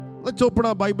Let's open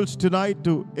our Bibles tonight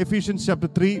to Ephesians chapter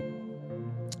 3,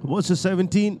 verses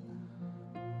 17.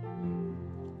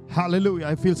 Hallelujah.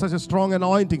 I feel such a strong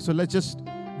anointing. So let's just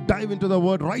dive into the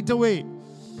word right away.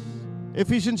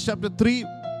 Ephesians chapter 3,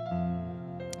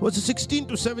 verses 16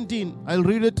 to 17. I'll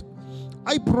read it.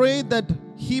 I pray that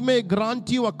He may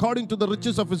grant you, according to the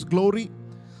riches of His glory,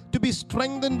 to be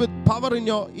strengthened with power in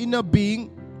your inner being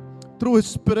through His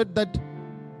Spirit, that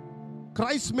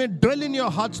Christ may dwell in your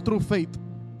hearts through faith.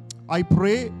 I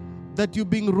pray that you,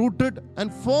 being rooted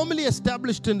and firmly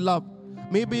established in love,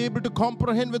 may be able to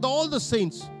comprehend with all the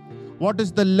saints what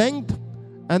is the length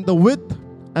and the width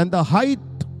and the height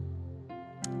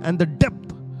and the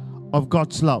depth of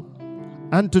God's love,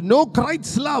 and to know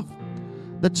Christ's love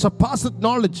that surpasseth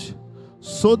knowledge,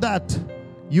 so that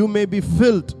you may be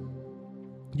filled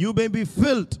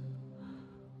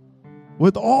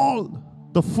with all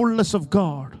the fullness of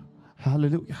God.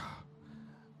 Hallelujah.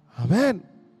 Amen.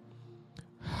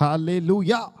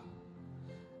 Hallelujah.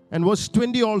 And verse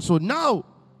 20 also. Now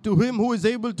to Him who is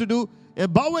able to do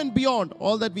above and beyond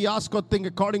all that we ask or think,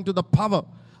 according to the power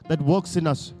that works in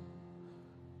us.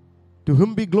 To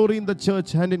Him be glory in the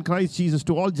church and in Christ Jesus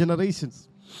to all generations,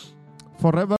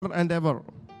 forever and ever.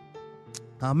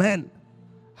 Amen.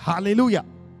 Hallelujah.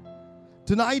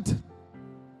 Tonight,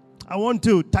 I want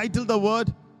to title the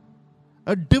word,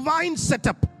 a divine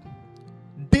setup.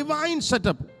 Divine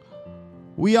setup.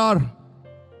 We are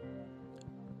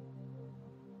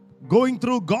going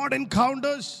through God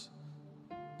encounters.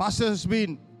 Pastor has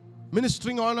been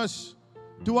ministering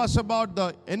to us about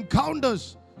the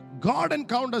encounters, God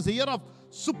encounters, a year of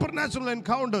supernatural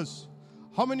encounters.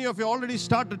 How many of you already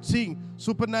started seeing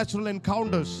supernatural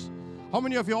encounters? How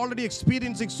many of you already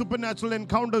experiencing supernatural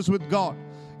encounters with God?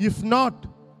 If not,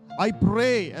 I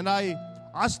pray and I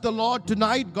ask the Lord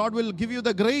tonight, God will give you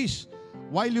the grace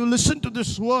while you listen to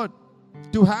this word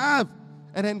to have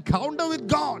an encounter with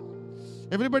God.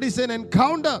 Everybody say an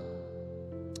encounter.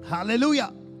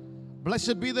 Hallelujah.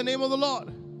 Blessed be the name of the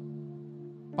Lord.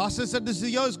 Pastor said this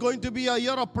year is going to be a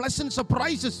year of pleasant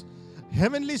surprises,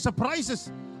 heavenly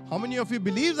surprises. How many of you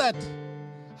believe that?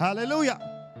 Hallelujah.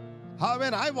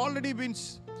 Amen. I've already been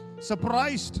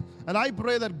surprised, and I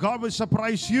pray that God will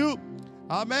surprise you.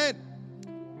 Amen.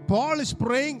 Paul is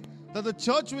praying that the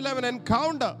church will have an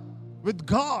encounter with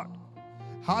God.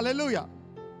 Hallelujah.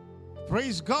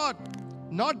 Praise God.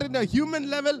 Not in a human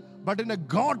level, but in a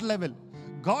God level.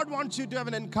 God wants you to have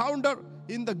an encounter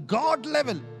in the God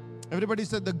level. Everybody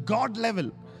said the God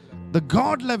level. The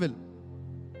God level.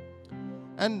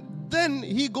 And then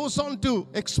he goes on to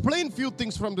explain few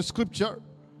things from the scripture.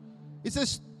 It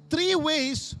says 3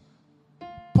 ways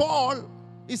Paul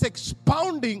is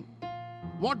expounding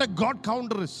what a God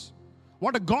encounter is.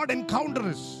 What a God encounter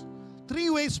is. 3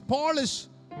 ways Paul is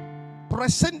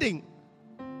presenting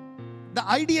the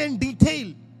idea in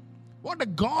detail. What a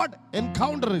God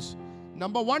encounter is.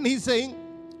 Number 1, he's saying,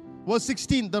 verse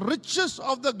 16, the riches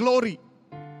of the glory.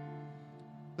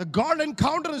 The God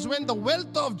encounter is when the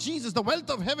wealth of Jesus, the wealth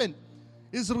of heaven,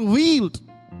 is revealed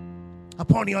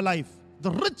upon your life.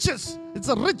 The riches, it's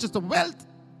the riches, the wealth.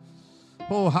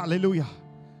 Oh, hallelujah.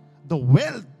 The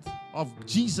wealth of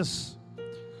Jesus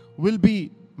will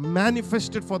be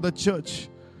manifested for the church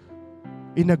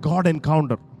in a God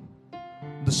encounter.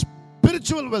 The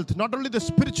spiritual wealth, not only the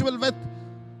spiritual wealth,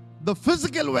 the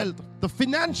physical wealth, the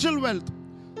financial wealth,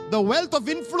 the wealth of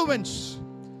influence,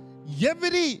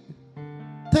 everything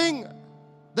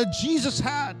that Jesus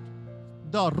had,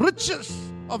 the riches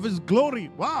of His glory.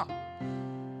 Wow.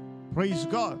 Praise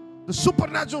God. The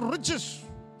supernatural riches,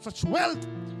 such wealth,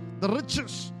 the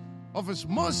riches of His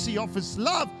mercy, of His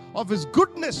love, of His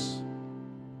goodness.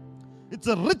 It's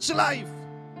a rich life.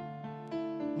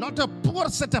 Not a poor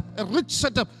setup, a rich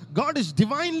setup. God is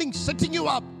divinely setting you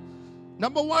up.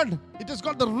 Number 1, it has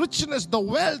got the richness, the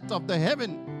wealth of the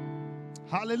heaven.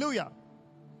 Hallelujah.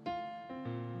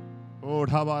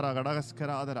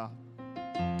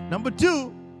 Number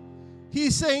 2, he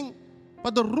is saying,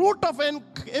 but the root of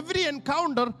every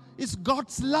encounter is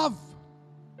God's love.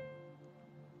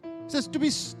 It says to be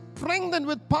strengthened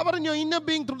with power in your inner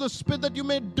being through the Spirit, that you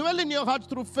may dwell in your hearts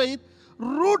through faith,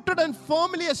 rooted and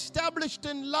firmly established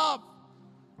in love.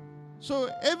 So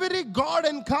every God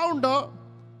encounter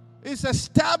is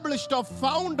established or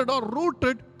founded or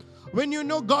rooted when you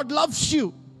know God loves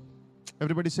you.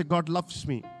 Everybody say, God loves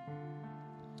me.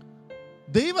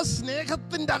 ദൈവ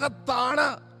സ്നേഹത്തിൻ്റെ അകത്താണ്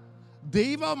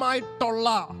ദൈവമായിട്ടുള്ള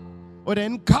ഒരു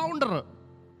encounter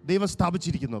ദൈവം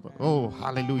സ്ഥാപിച്ചിരിക്കുന്നത്. Oh,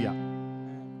 hallelujah.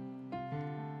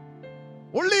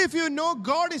 Only if you know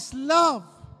God is love,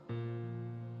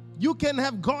 you can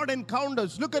have God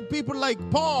encounters. Look at people like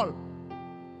Paul.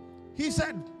 He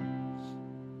said,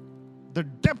 the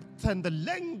depth and the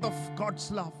length of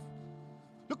God's love.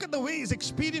 Look at the way he's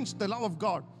experienced the love of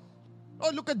God.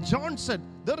 Oh, look at John said,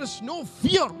 there is no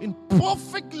fear in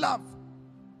perfect love.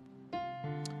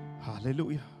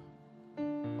 Hallelujah.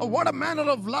 Oh, what a manner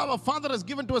of love our Father has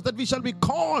given to us, that we shall be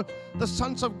called the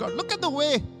sons of God. Look at the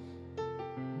way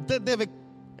that they've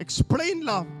explained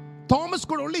love. Thomas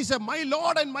could only say, my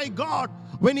Lord and my God,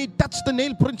 when he touched the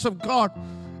nail prints of God.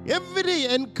 Every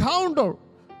encounter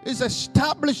is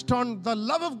established on the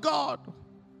love of God.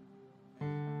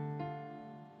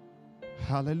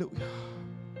 Hallelujah.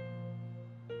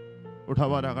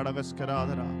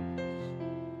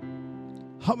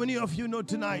 How many of you know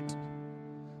tonight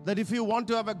that if you want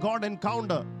to have a God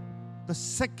encounter, the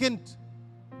second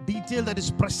detail that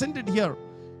is presented here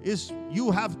is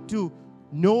you have to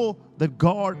know that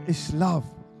God is love.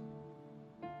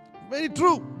 Very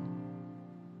true.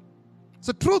 It's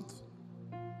a truth.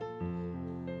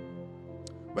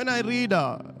 When I read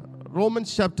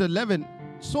Romans chapter 11,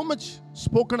 so much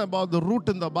spoken about the root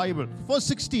in the Bible. Verse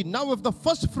 16, now if the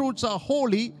first fruits are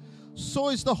holy, so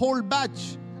is the whole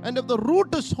batch. And if the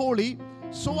root is holy,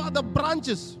 so are the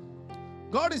branches.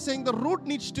 God is saying the root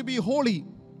needs to be holy.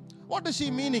 What is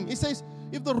he meaning? He says,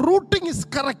 if the rooting is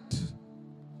correct,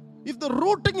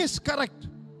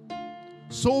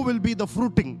 so will be the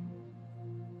fruiting.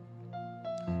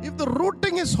 If the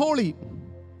rooting is holy,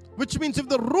 which means if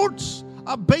the roots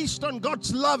are based on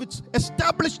God's love, it's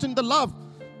established in the love.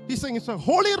 He's saying it's a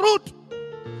holy root,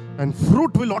 and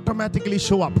fruit will automatically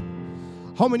show up.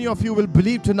 How many of you will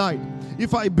believe tonight?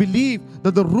 If I believe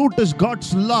that the root is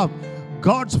God's love,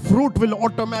 God's fruit will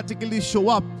automatically show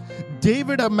up.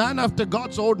 David, a man after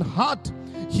God's own heart,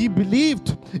 he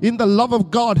believed in the love of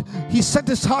God. He set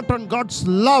his heart on God's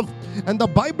love. And the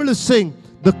Bible is saying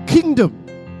the kingdom,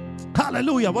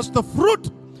 hallelujah, was the fruit.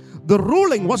 The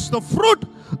ruling was the fruit.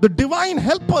 The divine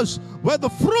helpers were the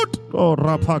fruit. Oh,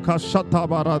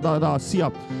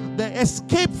 the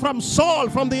escape from Saul,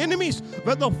 from the enemies,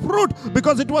 were the fruit,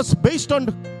 because it was based on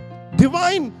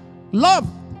divine love.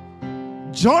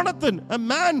 Jonathan, a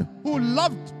man who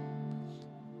loved,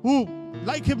 who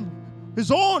like him, his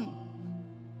own,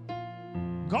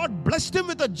 God blessed him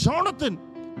with a Jonathan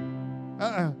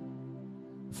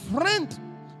friend.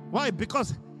 Why?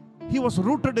 Because he was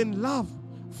rooted in love.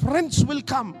 Friends will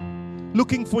come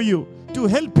looking for you, to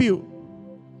help you.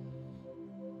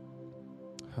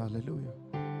 Hallelujah.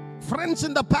 Friends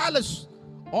in the palace,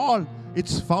 all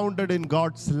it's founded in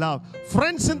God's love.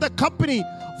 Friends in the company,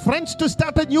 friends to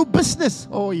start a new business.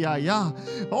 Oh yeah.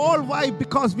 All why?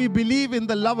 Because we believe in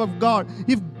the love of God.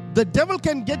 If the devil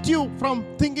can get you from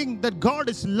thinking that God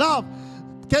is love,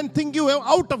 can think you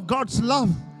out of God's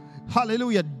love.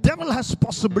 Hallelujah. Devil has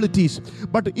possibilities.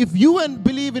 But if you and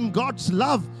believe in God's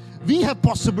love, we have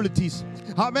possibilities.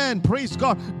 Amen. Praise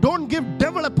God. Don't give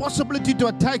devil a possibility to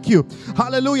attack you.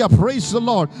 Hallelujah. Praise the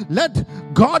Lord.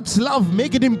 Let God's love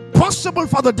make it impossible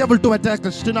for the devil to attack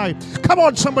us tonight. Come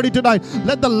on, somebody tonight.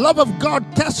 Let the love of God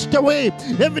cast away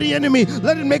every enemy.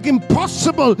 Let it make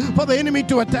impossible for the enemy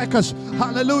to attack us.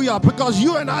 Hallelujah. Because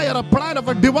you and I are a plan of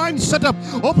a divine setup.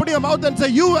 Open your mouth and say,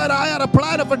 you and I are a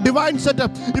plan of a divine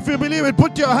setup. If you believe it,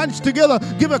 put your hands together.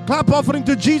 Give a clap offering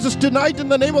to Jesus tonight in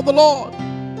the name of the Lord.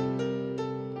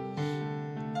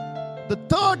 The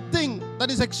third thing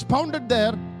that is expounded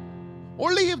there,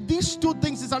 only if these two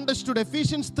things is understood,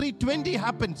 Ephesians 3:20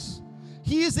 happens.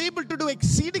 He is able to do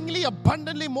exceedingly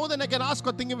abundantly more than I can ask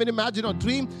or think, even imagine or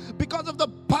dream, because of the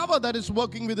power that is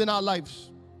working within our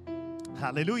lives.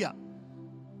 Hallelujah.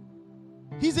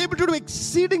 He's able to do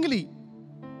exceedingly.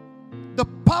 The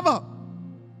power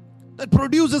that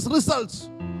produces results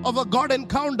of a God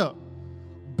encounter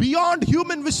beyond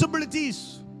human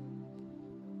visibilities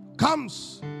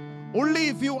comes only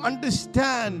if you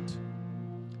understand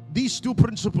these two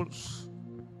principles.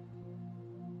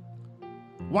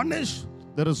 One is,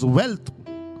 there is wealth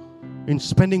in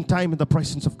spending time in the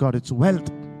presence of God. It's wealth.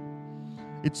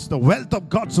 It's the wealth of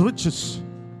God's riches.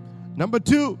 Number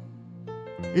two,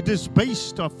 it is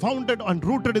based or founded and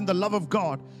rooted in the love of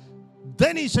God.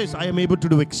 Then he says, I am able to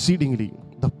do exceedingly.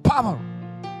 The power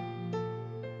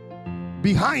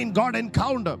behind God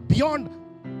encounter, beyond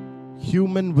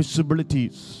human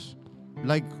visibilities.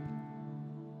 Like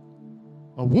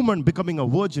a woman becoming a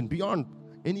virgin, beyond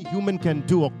any human can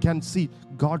do or can see.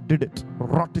 God did it,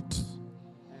 wrought it.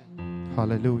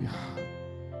 Hallelujah.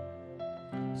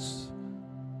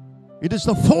 It is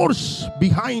the force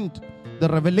behind the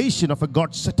revelation of a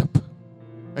God setup.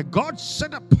 A God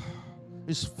setup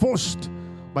is forced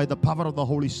by the power of the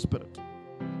Holy Spirit.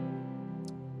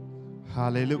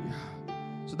 Hallelujah.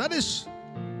 So that is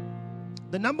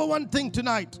the number one thing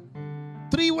tonight.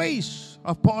 3 ways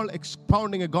of Paul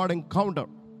expounding a God encounter.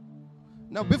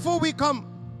 Now, before we come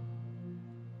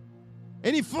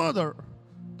any further,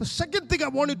 the second thing I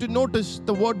want you to notice,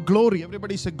 the word glory.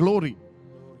 Everybody say glory.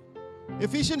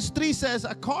 Ephesians 3 says,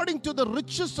 according to the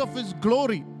riches of His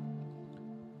glory,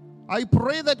 I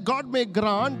pray that God may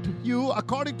grant you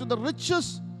according to the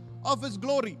riches of His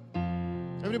glory.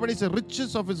 Everybody say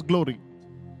riches of His glory.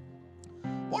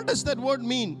 What does that word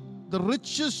mean? The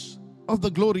riches of the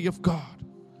glory of God.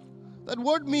 That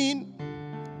word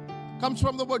comes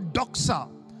from the word doxa,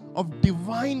 of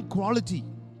divine quality.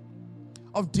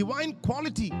 Of divine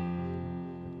quality.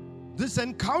 This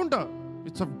encounter,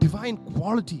 it's of divine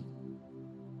quality.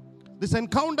 This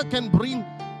encounter can bring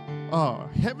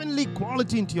heavenly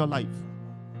quality into your life.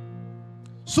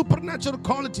 Supernatural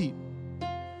quality.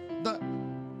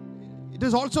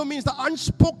 It also means the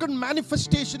unspoken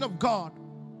manifestation of God.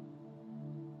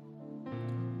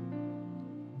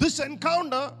 This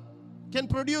encounter can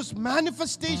produce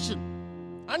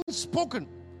manifestation, unspoken,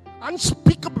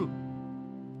 unspeakable.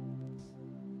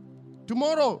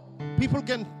 Tomorrow, people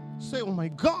can say, oh my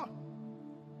God,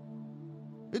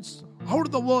 it's out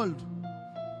of the world.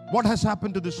 What has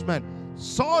happened to this man?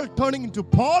 Saul turning into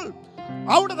Paul,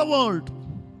 out of the world.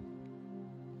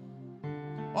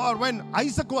 Or when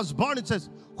Isaac was born, it says,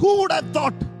 who would have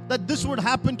thought that this would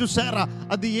happen to Sarah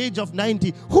at the age of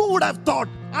 90? Who would have thought?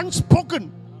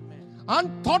 Unspoken,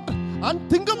 unthought,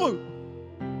 unthinkable.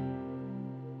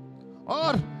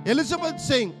 Or Elizabeth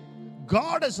saying,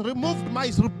 God has removed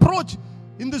my reproach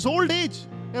in this old age.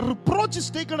 A reproach is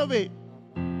taken away.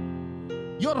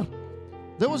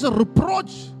 There was a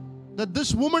reproach that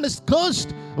this woman is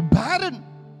cursed, barren.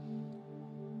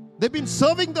 They've been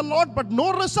serving the Lord, but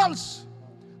no results.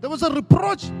 There was a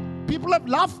reproach. People have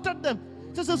laughed at them.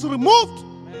 It says it's removed.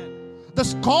 The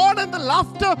scorn and the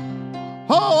laughter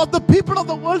of the people of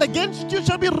the world against you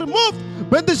shall be removed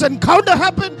when this encounter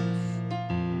happens.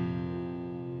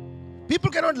 People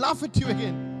cannot laugh at you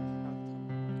again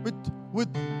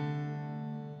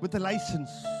with a license.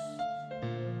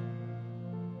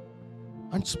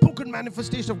 Unspoken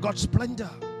manifestation of God's splendor.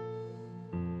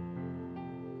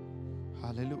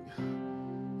 Hallelujah.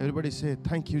 Everybody say,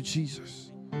 thank you,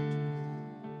 Jesus.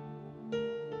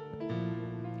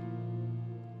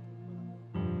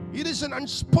 It is an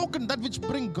unspoken, that which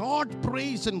bring God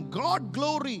praise and God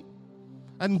glory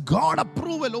and God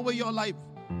approval over your life.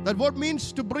 That what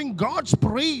means to bring God's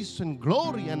praise and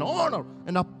glory and honor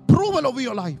and approval over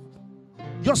your life.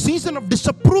 Your season of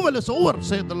disapproval is over,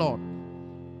 saith the Lord.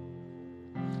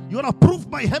 You are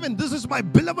approved by heaven. This is my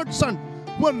beloved Son,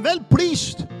 who am well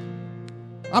pleased.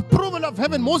 Approval of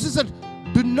heaven. Moses said,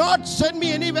 do not send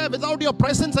me anywhere without your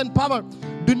presence and power.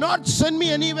 Do not send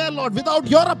me anywhere, Lord, without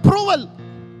your approval.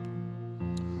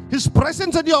 His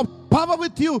presence and your power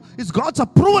with you is God's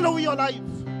approval over your life.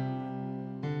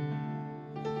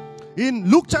 In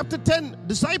Luke chapter 10,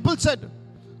 disciples said,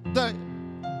 the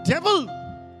devil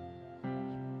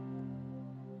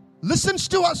listens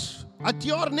to us. At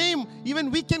your name, even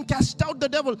we can cast out the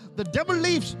devil. The devil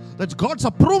leaves. That's God's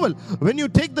approval. When you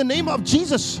take the name of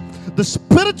Jesus, the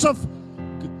spirits of,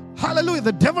 hallelujah,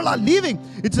 the devil are leaving.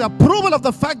 It's the approval of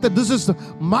the fact that this is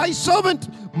my servant,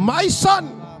 my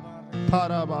son.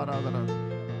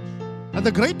 And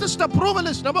the greatest approval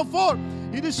is number 4.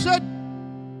 It is said,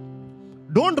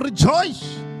 don't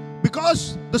rejoice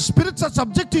because the spirits are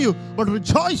subject to you, but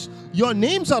rejoice, your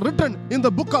names are written in the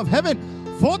book of heaven.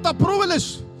 4th approval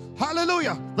is,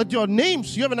 hallelujah, that your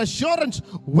names, you have an assurance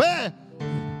where,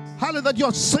 hallelujah, that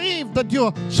you're saved, that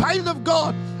you're a child of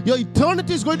God. Your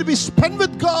eternity is going to be spent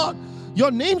with God.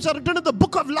 Your names are written in the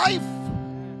book of life.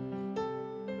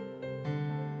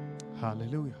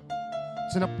 Hallelujah.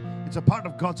 It's a part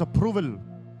of God's approval.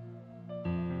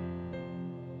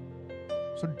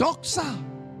 So doxa,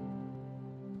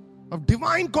 of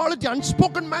divine quality,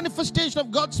 unspoken manifestation of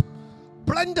God's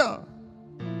splendor.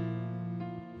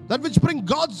 That which bring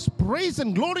God's praise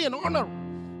and glory and honor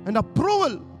and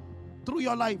approval through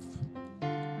your life.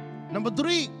 Number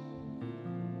 3,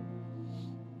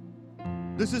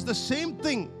 this is the same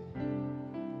thing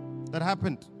that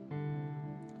happened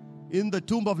in the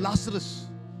tomb of Lazarus.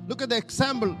 Look at the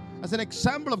example as an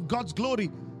example of God's glory.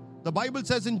 The Bible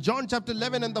says in John chapter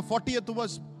 11 and the 40th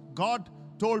verse,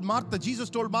 Jesus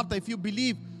told Martha, if you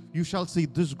believe, you shall see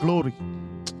this glory.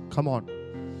 Come on.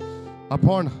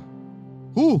 Upon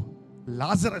who?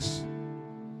 Lazarus.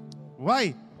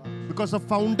 Why? Because the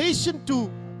foundation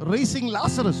to raising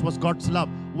Lazarus was God's love.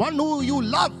 One who you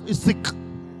love is sick.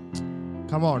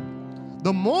 Come on.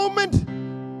 The moment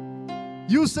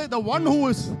you say the one who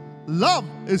is love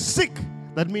is sick,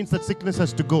 that means that sickness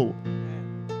has to go.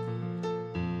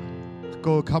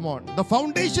 Oh, come on. The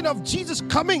foundation of Jesus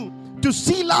coming to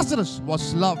see Lazarus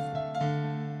was love.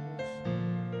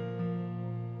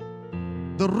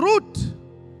 The root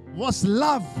was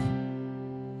love.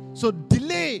 So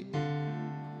delay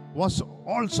was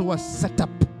also a setup,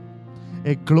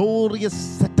 a glorious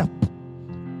setup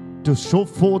to show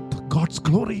forth God's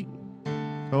glory.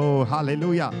 Oh,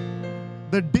 hallelujah.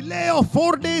 The delay of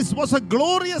 4 days was a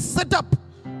glorious setup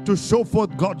to show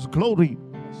forth God's glory.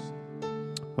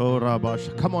 Oh,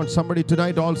 Rabash. Come on, somebody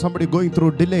tonight, somebody going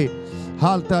through delay.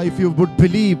 Halta, if you would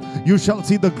believe, you shall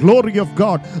see the glory of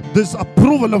God, this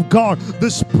approval of God,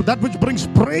 that which brings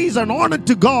praise and honor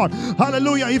to God.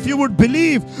 Hallelujah. If you would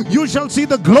believe, you shall see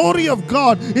the glory of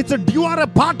God. You are a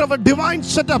part of a divine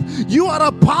setup. You are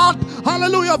a part,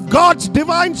 hallelujah, of God's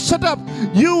divine setup.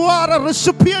 You are a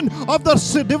recipient of the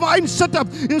divine setup.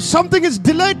 If something is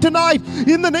delayed tonight,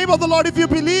 in the name of the Lord, if you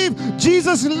believe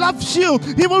Jesus loves you,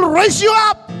 He will raise you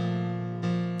up.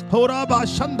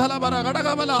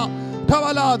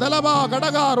 Tavala dalaba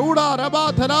gadaga ruda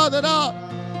raba tharadara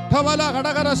tavala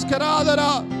gadagaras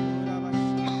karadara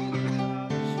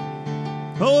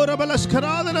oh rabalas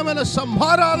karadana mala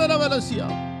sambharadana malasya.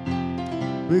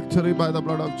 Victory by the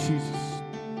blood of Jesus.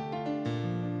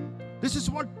 This is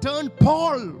what turned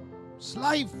Paul's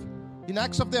life in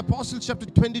Acts of the Apostles chapter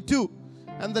 22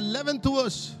 and the 11th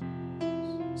verse.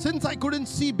 Since I couldn't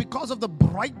see because of the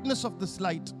brightness of this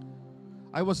light,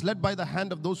 I was led by the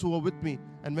hand of those who were with me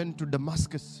and went to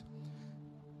Damascus.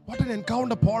 What an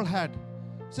encounter Paul had.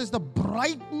 It says the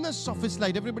brightness of his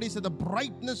light. Everybody said the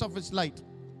brightness of his light.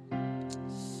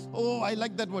 Oh, I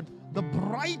like that word. The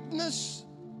brightness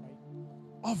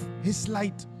of his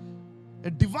light. A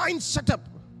divine setup.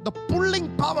 The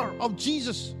pulling power of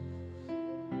Jesus.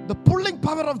 The pulling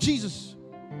power of Jesus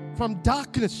from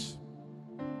darkness.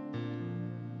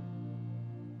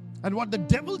 And what the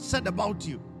devil said about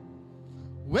you.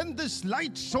 When this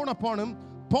light shone upon him,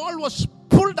 Paul was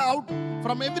pulled out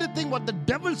from everything what the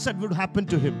devil said would happen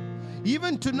to him.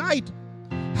 Even tonight,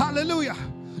 hallelujah,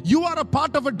 you are a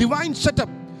part of a divine setup.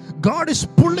 God is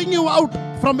pulling you out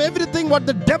from everything what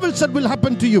the devil said will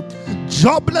happen to you.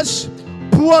 Jobless,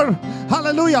 poor,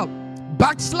 hallelujah,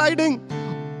 backsliding,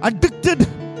 addicted.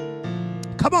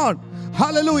 Come on,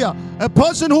 hallelujah. A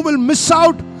person who will miss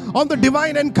out on the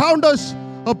divine encounters.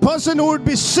 A person who would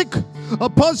be sick. A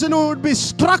person who would be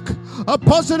struck, a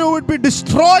person who would be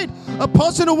destroyed, a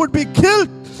person who would be killed.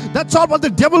 That's all what the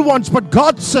devil wants. But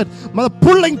God said, my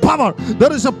pulling power,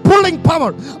 there is a pulling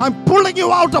power. I'm pulling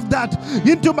you out of that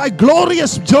into my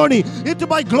glorious journey, into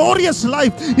my glorious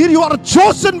life. Here you are a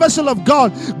chosen vessel of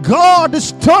God. God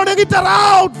is turning it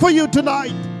around for you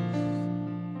tonight.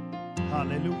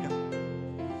 Hallelujah.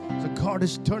 So God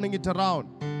is turning it around.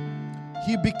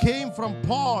 He became from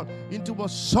Paul into a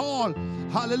Saul.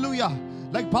 Hallelujah.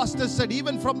 Like Pastor said,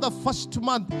 even from the first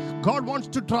month, God wants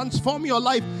to transform your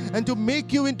life and to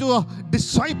make you into a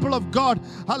disciple of God.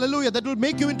 Hallelujah. That will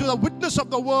make you into the witness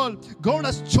of the world. God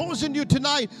has chosen you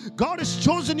tonight. God has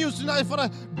chosen you tonight for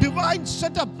a divine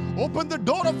setup. Open the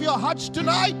door of your hearts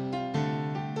tonight.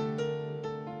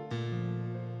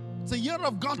 It's a year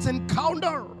of God's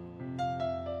encounter.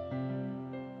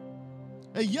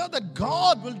 A year that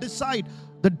God will decide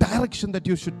the direction that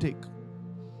you should take.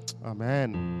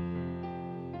 Amen.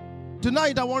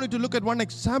 Tonight I want you to look at one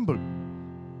example.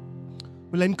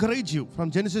 Will encourage you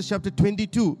from Genesis chapter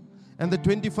 22 and the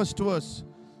 21st verse.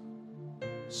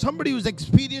 Somebody who's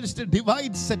experienced a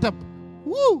divine setup.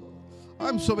 Woo!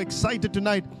 I'm so excited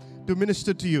tonight to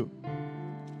minister to you.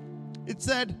 It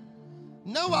said,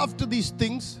 now after these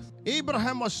things,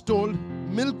 Abraham was told,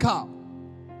 Milcah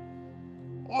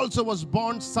also was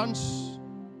born sons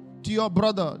to your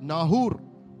brother Nahor.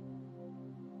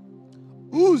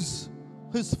 Uz,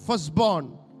 his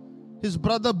firstborn, his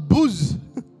brother Buz.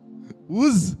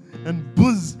 Uz and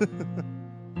Buz.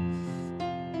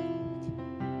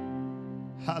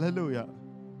 Hallelujah.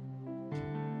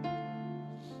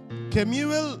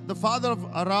 Kemuel, the father of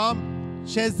Aram,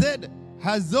 Chesed,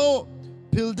 Hazo,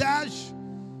 Pildash,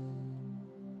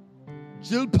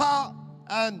 Jilpah,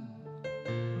 and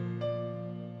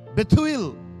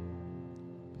Bethuel.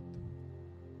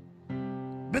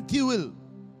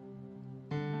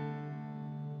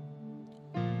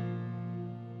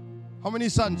 How many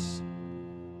sons?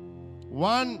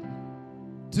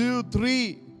 1, 2,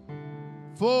 3,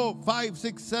 4, 5,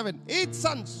 6, 7, 8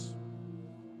 sons.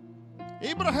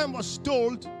 Abraham was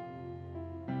told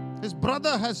his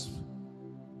brother has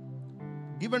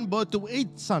given birth to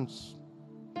 8 sons.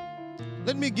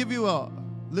 Let me give you a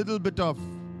little bit of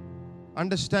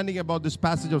understanding about this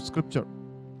passage of scripture.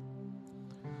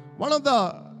 One of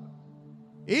the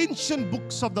ancient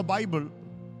books of the Bible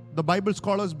the Bible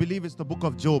scholars believe is the book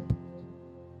of Job.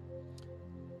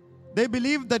 They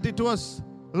believe that it was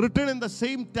written in the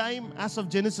same time as of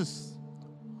Genesis.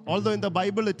 Although in the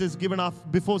Bible it is given off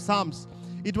before Psalms,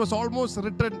 it was almost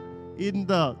written in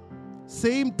the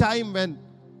same time when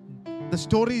the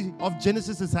story of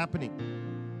Genesis is happening.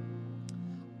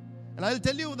 And I'll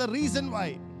tell you the reason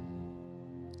why.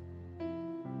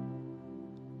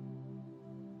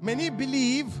 Many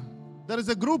believe, there is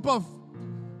a group of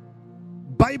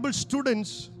Bible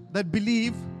students that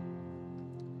believe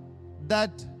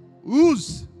that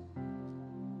Uz,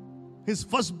 his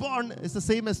firstborn, is the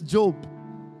same as Job.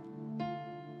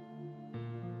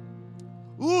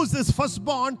 Uz, his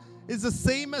firstborn, is the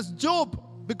same as Job,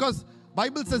 because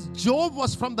Bible says Job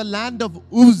was from the land of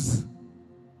Uz.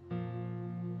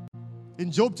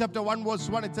 In Job chapter 1 verse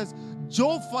 1 it says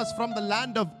Job was from the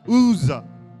land of Uz.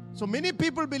 So many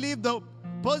people believe the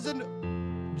person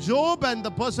Job and the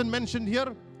person mentioned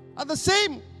here are the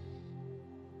same.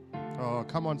 Oh,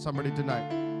 come on somebody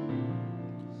tonight.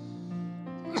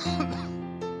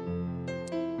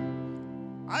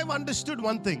 I've understood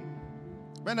one thing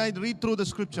when I read through the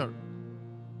scripture,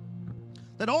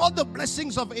 that all the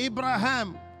blessings of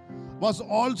Abraham was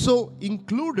also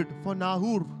included for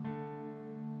Nahor.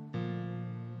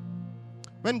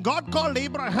 When God called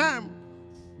Abraham,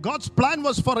 God's plan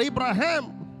was for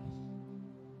Abraham.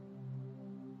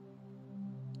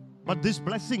 But these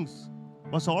blessings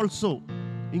was also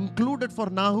included for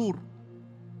Nahor.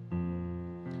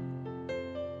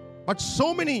 But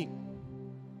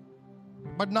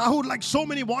Nahor, like so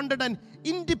many, wanted an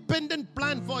independent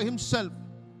plan for himself.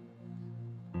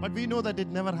 But we know that it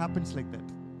never happens like that.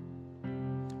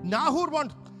 Nahor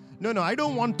no, I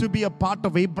don't want to be a part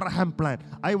of Abraham plan.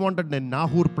 I wanted a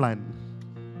Nahor plan.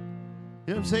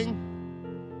 You know what I'm saying?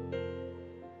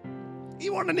 He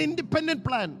wanted an independent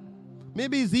plan.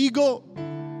 Maybe his ego.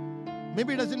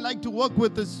 Maybe he doesn't like to work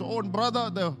with his own brother.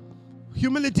 The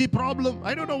humility problem.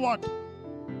 I don't know what.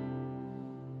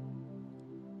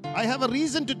 I have a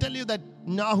reason to tell you that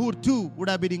Nahor too would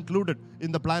have been included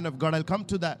in the plan of God. I'll come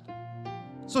to that.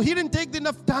 So he didn't take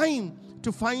enough time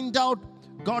to find out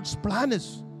God's plan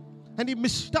is. And he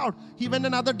missed out. He went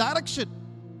another direction.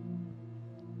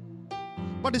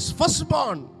 But his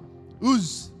firstborn,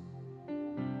 Uz,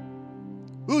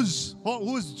 who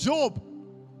is Job,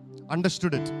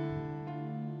 understood it.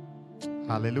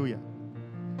 Hallelujah.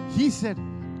 He said,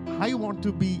 I want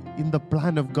to be in the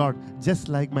plan of God, just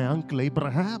like my uncle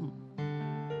Abraham.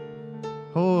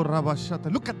 Oh,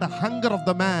 Rabashata, look at the hunger of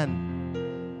the man.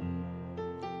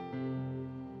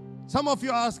 Some of you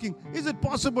are asking, is it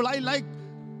possible? I like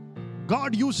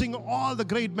God using all the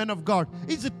great men of God.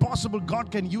 Is it possible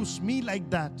God can use me like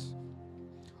that?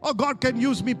 Or God can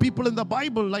use me, people in the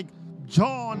Bible like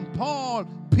John, Paul,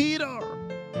 Peter.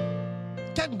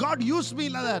 Can God use me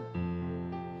like that?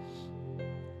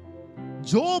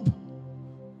 Job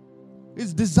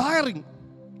is desiring.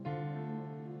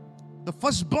 The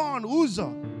firstborn,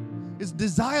 Uzzah, is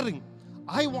desiring.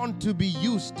 I want to be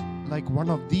used like one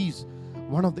of these.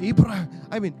 One of the Abraham.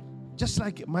 I mean, just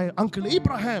like my uncle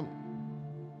Abraham.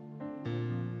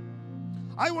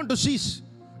 I want to see,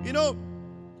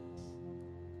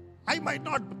 I might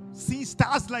not see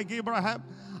stars like Abraham.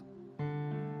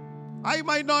 I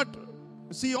might not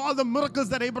see all the miracles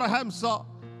that Abraham saw.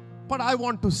 But I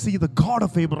want to see the God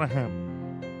of Abraham.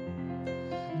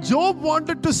 Job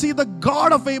wanted to see the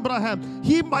God of Abraham.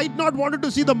 He might not wanted to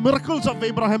see the miracles of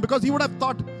Abraham, because he would have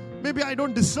thought, maybe I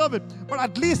don't deserve it. But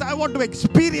at least I want to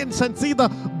experience and see the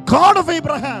God of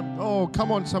Abraham. Oh, come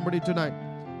on somebody tonight.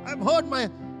 I've heard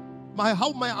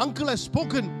how my uncle has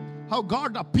spoken, how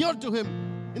God appeared to him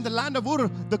in the land of Ur,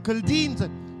 the Chaldeans,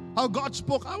 and how God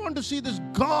spoke. I want to see this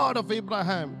God of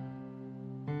Abraham.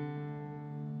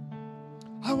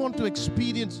 I want to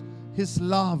experience his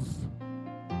love.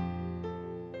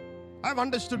 I've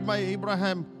understood my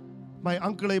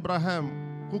uncle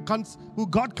Abraham, who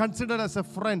God considered as a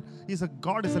friend.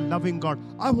 God is a loving God.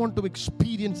 I want to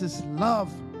experience his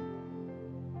love.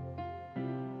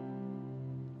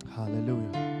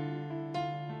 Hallelujah.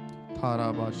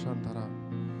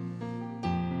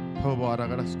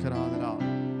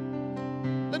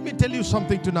 Let me tell you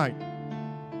something tonight.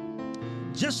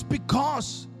 Just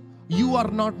because you are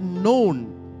not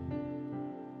known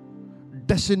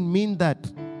doesn't mean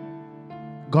that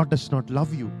God does not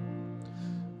love you.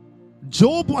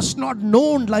 Job was not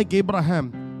known like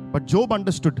Abraham, but Job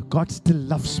understood God still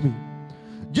loves me.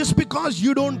 Just because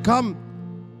you don't come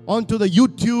onto the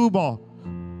YouTube or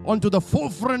onto the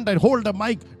forefront and hold a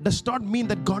mic does not mean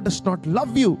that God does not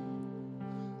love you.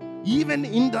 Even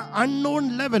in the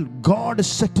unknown level, God is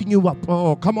setting you up.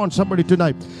 Oh, come on, somebody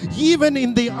tonight. Even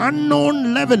in the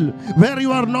unknown level, where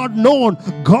you are not known,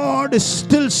 God is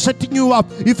still setting you up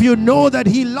if you know that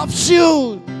He loves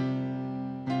you.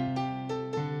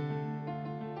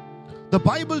 The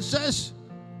Bible says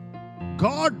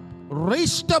God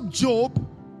raised up Job.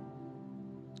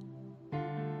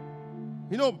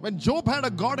 You know, when Job had a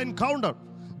God encounter,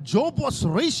 Job was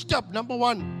raised up, number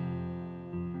one.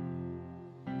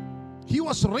 He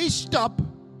was raised up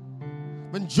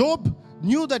when Job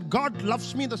knew that God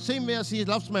loves me the same way as He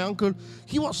loves my uncle.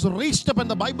 He was raised up,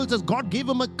 and the Bible says God gave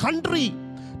him a country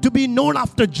to be known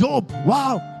after Job.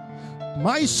 Wow.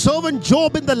 My servant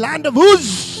Job in the land of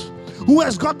Uz, who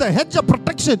has got the hedge of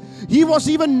protection. He was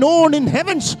even known in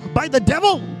heavens by the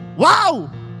devil. Wow.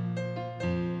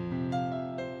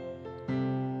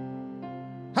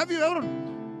 Have you ever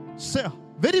said,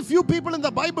 very few people in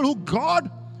the Bible who God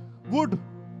would,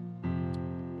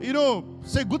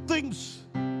 say good things.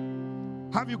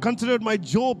 Have you considered my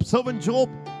Job, servant Job?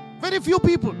 Very few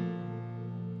people.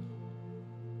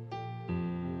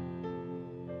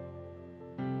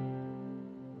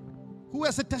 Who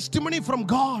has a testimony from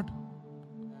God.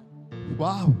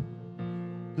 Wow.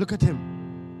 Look at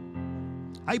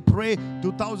him. I pray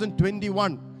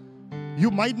 2021. You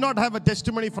might not have a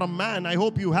testimony from man. I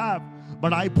hope you have.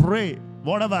 But I pray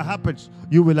whatever happens,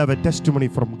 you will have a testimony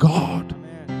from God.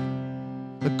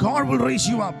 That God will raise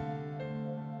you up.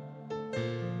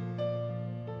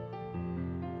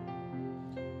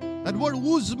 That word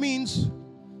Uz means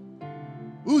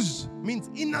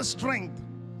inner strength.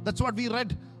 That's what we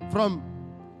read from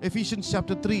Ephesians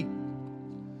chapter 3.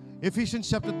 Ephesians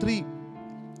chapter 3,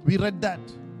 we read that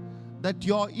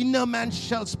your inner man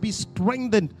shall be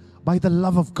strengthened by the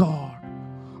love of God.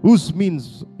 Uz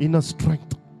means inner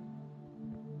strength.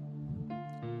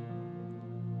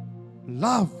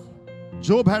 Love.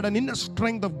 Job had an inner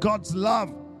strength of God's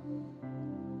love.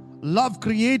 Love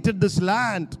created this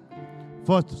land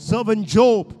for servant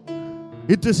Job.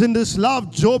 It is in this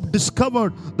love Job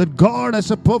discovered that God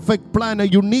has a perfect plan, a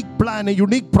unique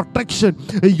protection,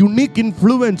 a unique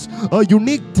influence, a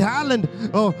unique talent,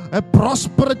 a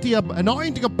prosperity, an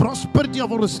anointing, a prosperity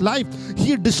over his life.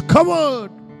 He discovered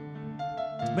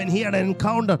when he had an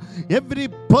encounter. Every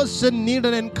person needed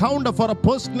an encounter for a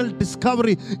personal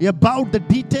discovery about the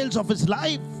details of his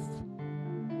life.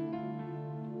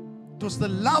 It was the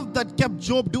love that kept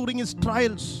Job during his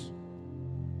trials.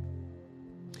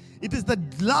 It is the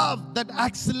love that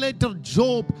accelerated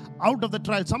Job out of the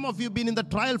trial. Some of you have been in the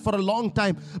trial for a long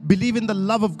time. Believe in the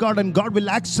love of God and God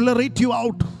will accelerate you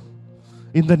out.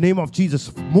 In the name of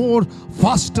Jesus. More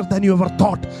faster than you ever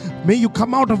thought. May you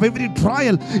come out of every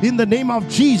trial in the name of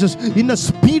Jesus. In a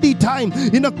speedy time.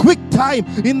 In a quick time.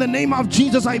 In the name of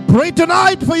Jesus. I pray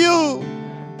tonight for you.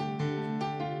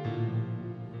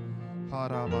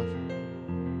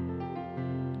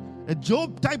 A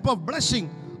Job type of blessing.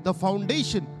 The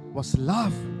foundation was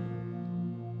love.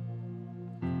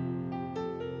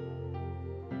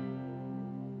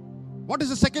 What is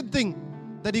the second thing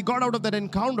that he got out of that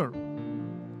encounter?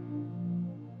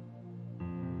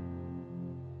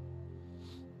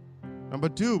 Number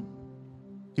 2,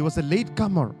 he was a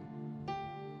latecomer.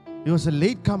 He was a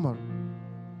latecomer.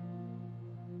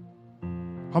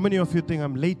 How many of you think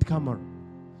I'm latecomer?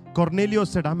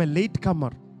 Cornelius said, I'm a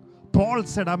latecomer. Paul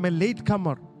said, I'm a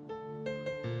latecomer.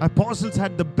 Apostles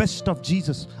had the best of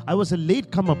Jesus. I was a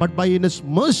latecomer, but by in His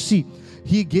mercy,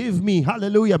 He gave me,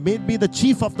 hallelujah, made me the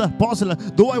chief of the apostle.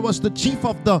 Though I was the chief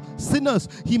of the sinners,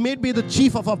 He made me the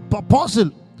chief of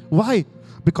apostle. Why?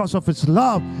 Because of His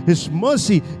love, His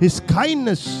mercy, His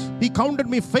kindness. He counted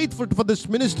me faithful for this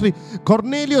ministry.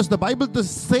 Cornelius, the Bible, the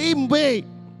same way.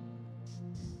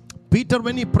 Peter,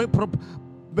 when he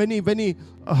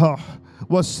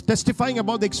was testifying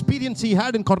about the experience he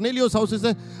had in Cornelius' house, he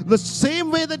said, the same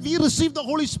way that we received the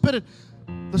Holy Spirit,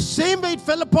 the same way it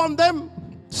fell upon them,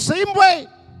 same way.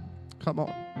 Come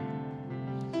on.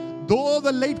 Though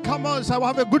the latecomers, I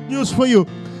have a good news for you.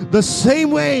 The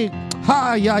same way.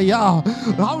 How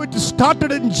it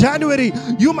started in January.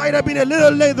 You might have been a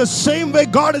little late. The same way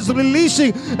God is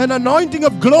releasing an anointing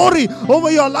of glory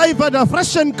over your life and a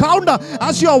fresh encounter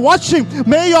as you are watching.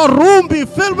 May your room be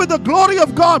filled with the glory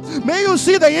of God. May you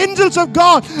see the angels of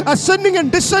God ascending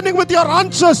and descending with your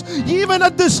answers. Even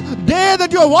at this day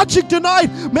that you are watching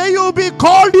tonight, may you be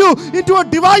called you into a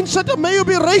divine setup. May you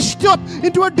be raised up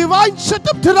into a divine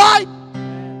setup tonight.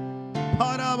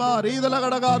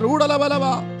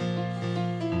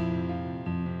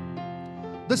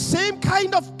 The same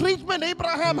kind of treatment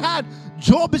Abraham had,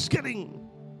 Job is getting.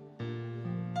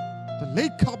 The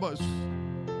latecomers.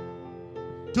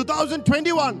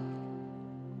 2021,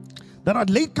 There are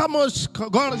latecomers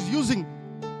God is using.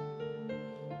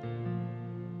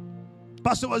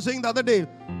 Pastor was saying the other day,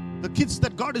 the kids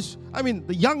that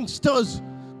the youngsters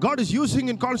God is using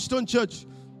in Cornerstone Church.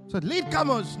 So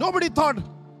latecomers, nobody thought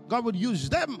God would use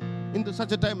them in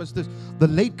such a time as this. The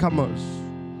latecomers.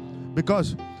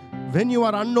 Because when you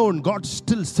are unknown, God's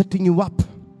still setting you up.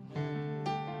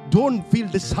 Don't feel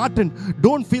disheartened.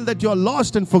 Don't feel that you're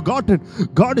lost and forgotten.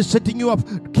 God is setting you up.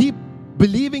 Keep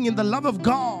believing in the love of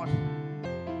God.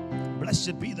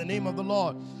 Blessed be the name of the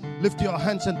Lord. Lift your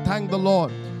hands and thank the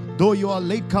Lord. Though you are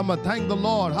latecomer, thank the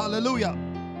Lord. Hallelujah.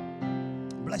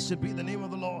 Blessed be the name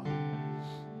of the Lord.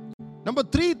 Number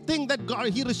 3 thing that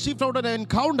he received out of an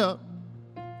encounter,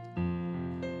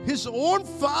 his own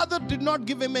father did not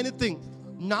give him anything.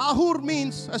 Nahor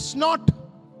means a snot,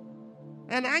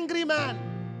 an angry man,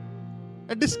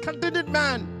 a discontented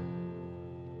man.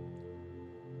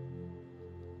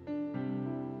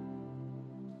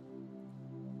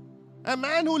 A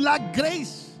man who lacked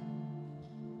grace.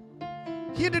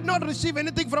 He did not receive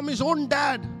anything from his own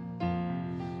dad.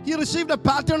 He received a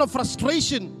pattern of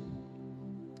frustration,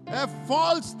 a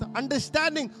false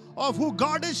understanding of who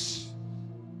God is.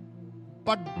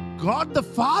 But God the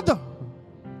Father,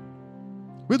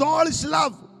 with all His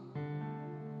love,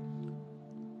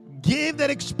 gave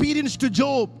that experience to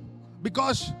Job,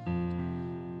 because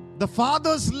the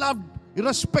Father's love,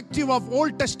 irrespective of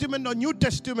Old Testament or New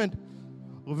Testament,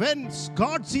 when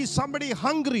God sees somebody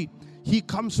hungry, He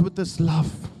comes with His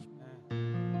love.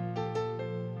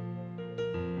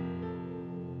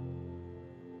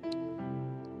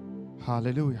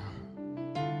 Hallelujah.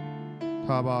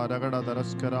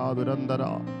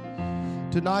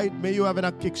 Tonight, may you have an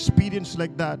experience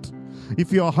like that.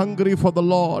 If you are hungry for the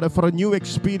Lord, for a new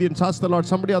experience, ask the Lord.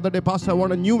 Somebody other day, Pastor, I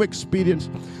want a new experience.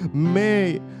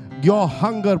 May your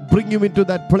hunger bring you into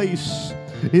that place.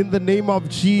 In the name of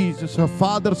Jesus, her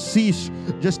father sees,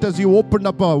 just as you opened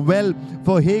up a well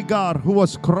for Hagar who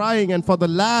was crying, and for the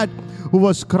lad who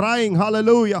was crying.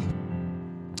 Hallelujah.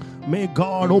 May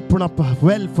God open up a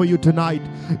well for you tonight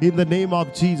in the name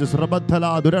of Jesus.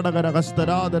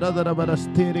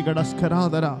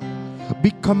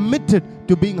 Be committed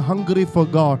to being hungry for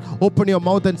God. Open your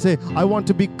mouth and say, I want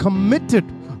to be committed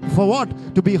for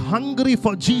what? To be hungry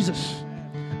for Jesus.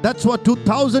 That's what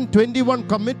 2021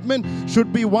 commitment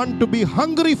should be, one to be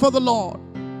hungry for the Lord.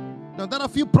 Now there are a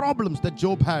few problems that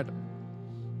Job had.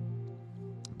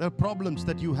 There are problems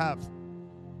that you have.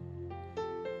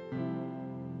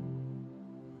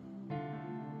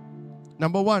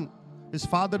 Number 1, his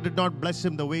father did not bless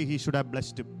him the way he should have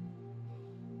blessed him.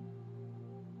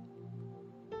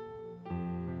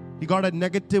 He got a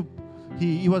negative,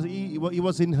 he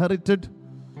was inherited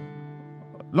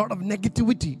a lot of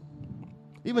negativity.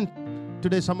 Even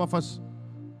today, some of us,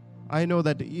 I know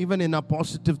that even in our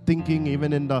positive thinking,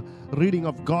 even in the reading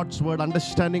of God's word,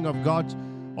 understanding of God's,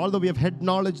 although we have head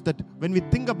knowledge that when we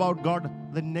think about God,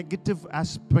 the negative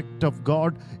aspect of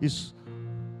God is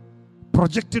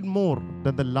projected more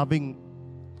than the loving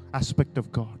aspect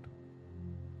of God.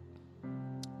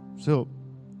 So,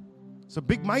 it's a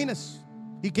big minus.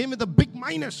 He came with a big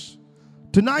minus.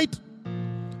 Tonight,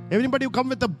 everybody who come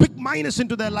with a big minus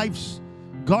into their lives,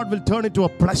 God will turn into a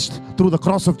plus through the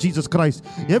cross of Jesus Christ.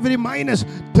 Every minus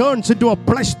turns into a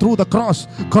plus through the cross.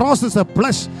 Cross is a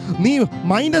plus. Nee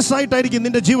minus ആയിട്ടായിരിക്കും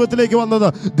നിന്റെ ജീവിതത്തിലേക്ക് വന്നത്.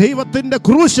 ദൈവത്തിന്റെ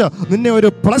ക്രൂശ് നിന്നെ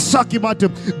ഒരു plus ആക്കി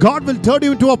മാറ്റും. God will turn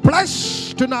you into a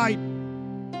plus tonight.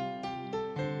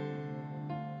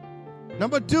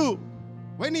 Number 2,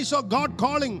 when he saw God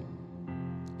calling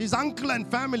his uncle and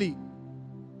family,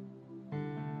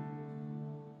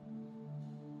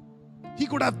 he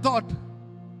could have thought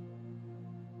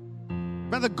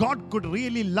whether God could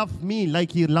really love me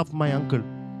like He loved my uncle.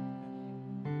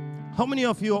 How many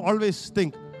of you always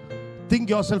think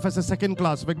yourself as a second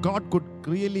class, where God could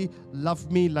really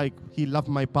love me like He loved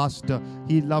my pastor,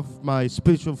 He loved my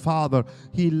spiritual father,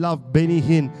 He loved Benny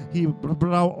Hinn,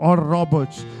 or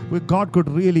Roberts, where God could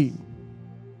really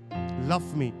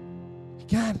love me? He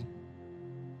can.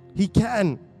 He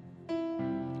can.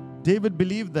 David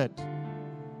believed that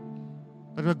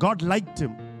God liked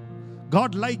him.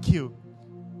 God like you.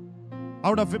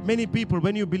 Out of many people,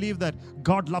 when you believe that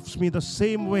God loves me the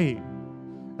same way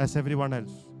as everyone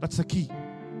else, that's the key.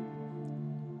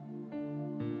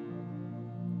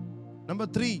 Number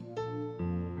 3,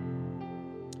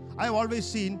 I've always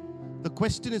seen the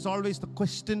question is always the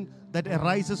question that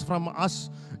arises from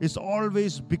us is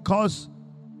always because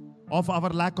of our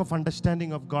lack of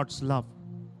understanding of God's love.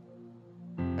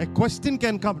 A question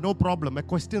can come, no problem. A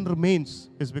question remains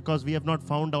is because we have not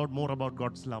found out more about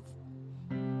God's love.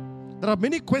 There are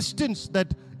many questions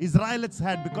that Israelites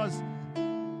had because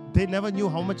They never knew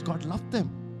how much God loved them.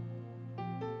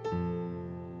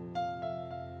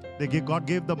 God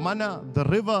gave the manna, the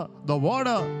river, the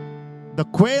water, the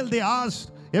quail they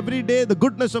asked. Every day the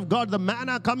goodness of God, the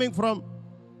manna coming from.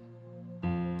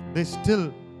 They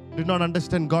still did not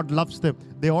understand God loves them.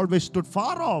 They always stood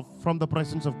far off from the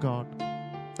presence of God.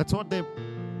 That's what they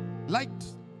liked.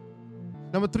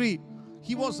 Number 3,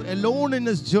 he was alone in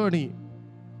his journey.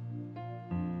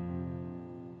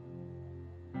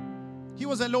 He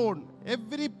was alone.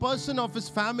 Every person of his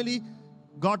family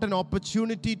got an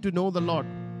opportunity to know the Lord.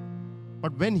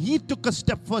 But when he took a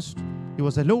step first, he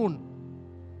was alone.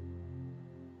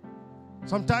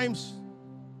 Sometimes,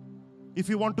 if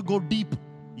you want to go deep,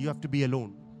 you have to be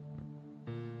alone.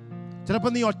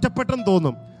 ചിലപ്പോൾ നീ ഒറ്റപ്പെട്ടെന്ന്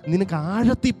തോന്നും. നിനക്ക്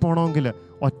ആഴത്തിൽ പോകണമെങ്കിൽ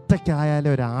ഒറ്റയ്ക്കായാലേ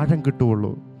ഒരു ആഴം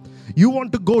കിട്ടുകയുള്ളൂ. You want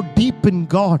to go deep in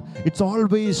God. It's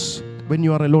always when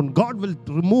you are alone. God will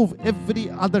remove every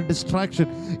other distraction,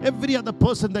 every other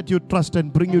person that you trust, and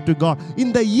bring you to God. In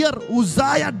the year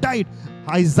Uzziah died,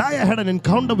 Isaiah had an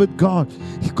encounter with God.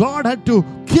 God had to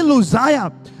kill Uzziah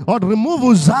or remove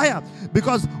Uzziah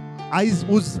because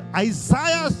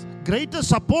Isaiah's greatest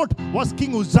support was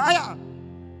King Uzziah.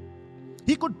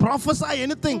 He could prophesy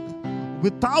anything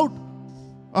without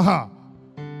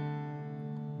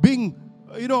being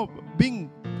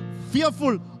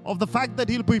fearful of the fact that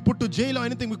he'll be put to jail or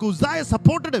anything, because Uzziah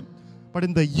supported him. But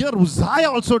in the year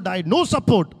Uzziah also died, no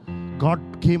support, God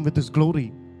came with his glory.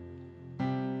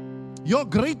 Your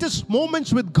greatest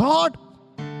moments with God,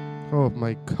 oh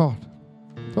my God,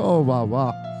 oh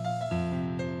wow.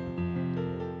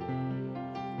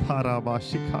 Paraba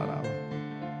Shikaraba.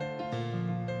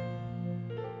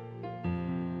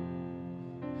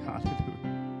 Hallelujah.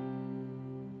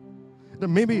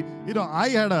 Maybe, I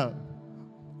had a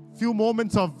few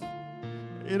moments of,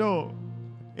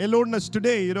 aloneness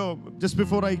today. Just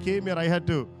before I came here, I had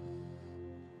to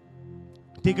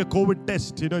take a COVID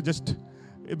test, just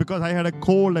because I had a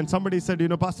cold, and somebody said,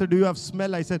 Pastor, do you have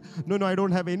smell? I said, no, I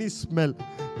don't have any smell.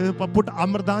 Put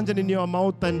amardhanjan in your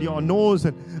mouth and your nose,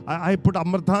 and I put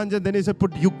amardhanjan. Then he said,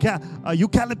 put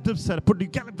eucalyptus. I put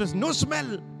eucalyptus, no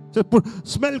smell. So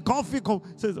smell coffee.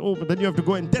 Says, oh, but then you have to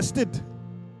go and test it.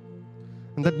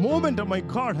 And that moment, oh my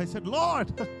God, I said,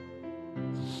 Lord,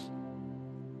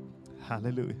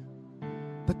 hallelujah.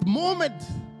 That moment,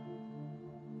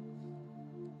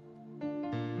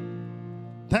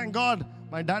 thank God,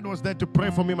 my dad was there to pray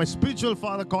for me. My spiritual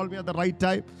father called me at the right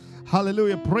time.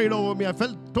 Hallelujah, prayed over me. I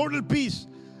felt total peace.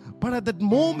 But at that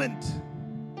moment,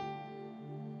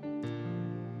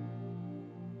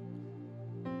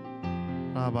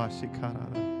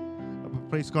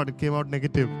 praise God, it came out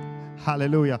negative.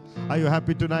 Hallelujah. Are you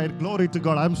happy tonight? Glory to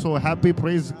God. I'm so happy.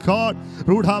 Praise God.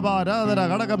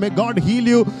 May God heal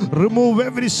you. Remove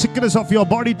every sickness of your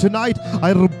body tonight.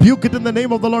 I rebuke it in the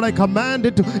name of the Lord. I command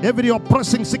it, every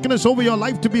oppressing sickness over your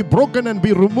life, to be broken and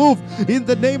be removed in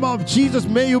the name of Jesus.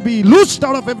 May you be loosed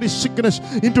out of every sickness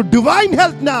into divine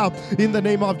health now in the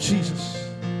name of Jesus.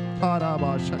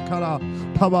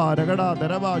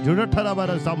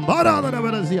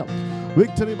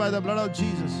 Victory by the blood of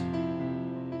Jesus.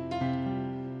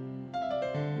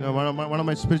 One of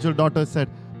my spiritual daughters said,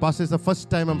 Pastor, it's the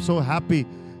first time I'm so happy,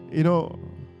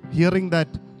 hearing that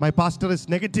my pastor is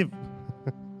negative.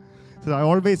 So I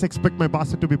always expect my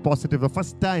pastor to be positive. The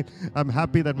first time I'm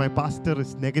happy that my pastor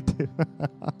is negative.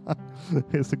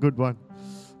 It's a good one.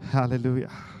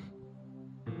 Hallelujah.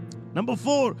 Number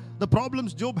 4, the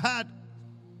problems Job had.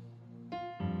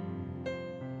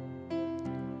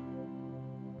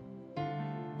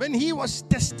 When he was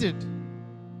tested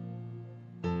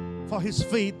for his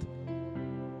faith,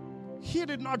 he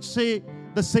did not say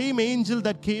the same angel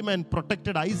that came and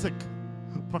protected Isaac,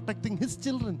 protecting his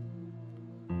children.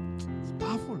 It's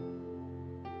powerful.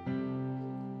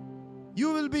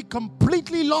 You will be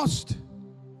completely lost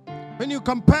when you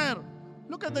compare.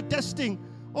 Look at the testing.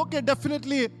 Okay,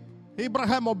 definitely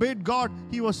Abraham obeyed God.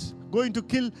 He was going to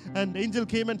kill, and the angel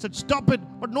came and said, stop it.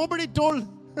 But nobody told.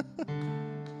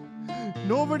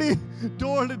 Nobody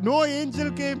told. No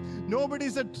angel came. Nobody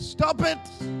said, stop it.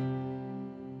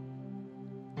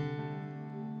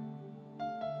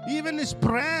 Even his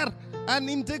prayer and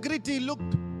integrity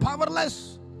looked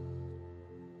powerless.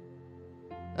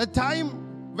 A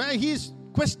time where he's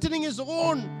questioning his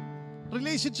own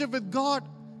relationship with God.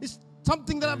 Is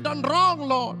something that I've done wrong,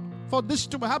 Lord, for this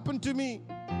to happen to me?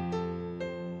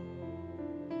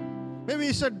 Maybe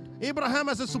he said, Abraham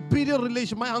has a superior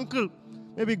relation. My uncle,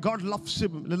 maybe God loves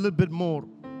him a little bit more.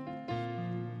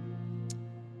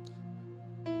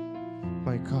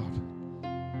 My God.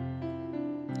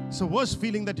 It's the worst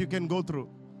feeling that you can go through.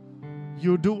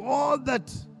 You do all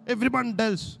that everyone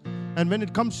does. And when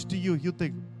it comes to you, you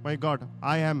think, my God,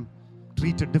 I am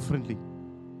treated differently.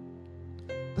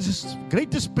 This is the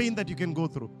greatest pain that you can go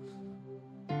through.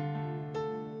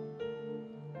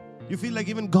 You feel like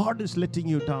even God is letting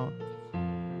you down.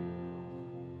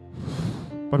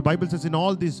 But the Bible says in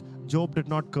all this, Job did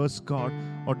not curse God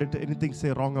or did anything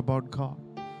say wrong about God.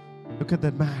 Look at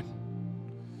that man.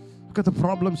 Look at the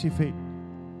problems he faced.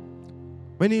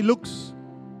 When he looks,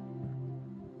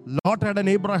 Lot had an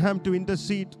Abraham to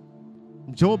intercede.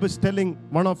 Job is telling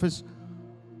one of his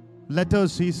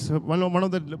letters, one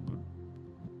of the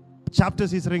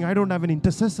chapters, he's saying, I don't have an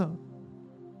intercessor.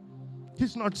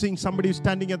 He's not seeing somebody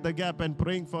standing at the gap and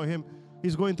praying for him.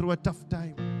 He's going through a tough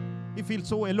time. He feels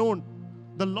so alone.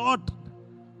 The Lord,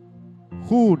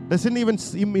 who doesn't even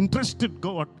seem interested,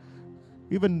 God,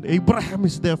 even Abraham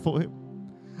is there for him.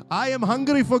 I am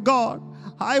hungry for God.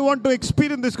 I want to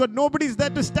experience this God. Nobody's there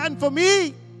to stand for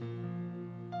me,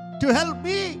 to help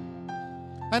me.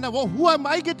 And who am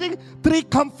I getting? 3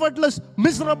 comfortless,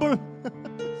 miserable.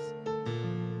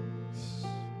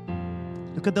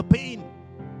 Look at the pain.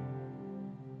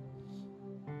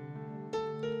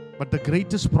 But the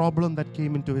greatest problem that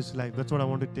came into his life, that's what I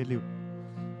want to tell you.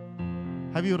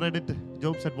 Have you read it?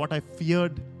 Job said, what I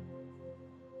feared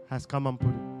has come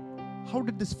upon me. How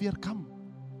did this fear come?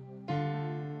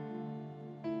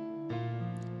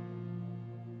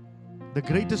 The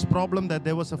greatest problem, that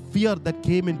there was a fear that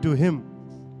came into him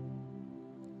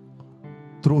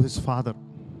through his father,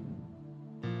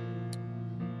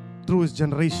 through his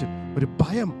generation. ഒരു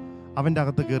ഭയം അവൻ്റെ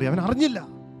അകത്ത് കയറി. അവൻ അറിഞ്ഞില്ല.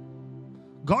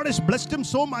 God has blessed him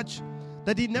so much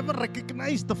that he never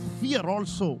recognized the fear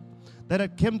also that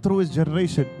had come through his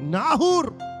generation. Nahur,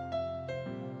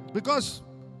 because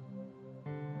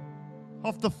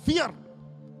of the fear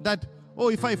that, oh,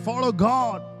 if I follow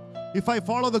God, if I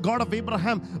follow the God of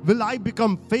Abraham, will I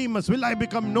become famous? Will I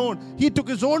become known? He took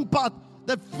his own path.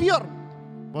 That fear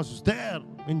was there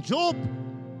in Job.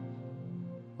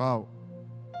 Wow.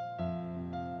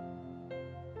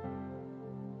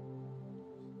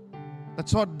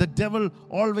 That's what the devil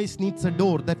always needs, a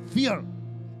door, that fear.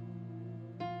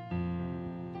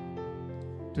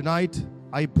 Tonight,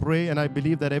 I pray and I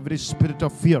believe that every spirit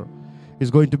of fear is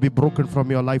going to be broken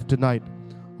from your life tonight.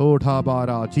 Pray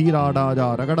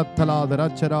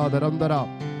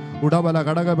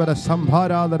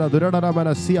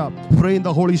in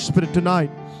the Holy Spirit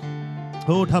tonight.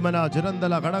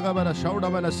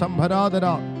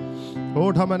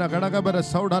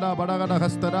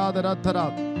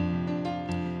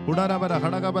 Udarabara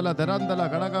Hadagabala Darandala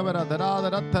Gadagabara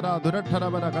Daradara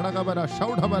Duratarabara Gadagabara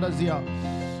Shaudabarazia.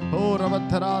 Oh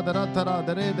Ravatara Daratara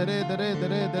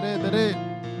Dere.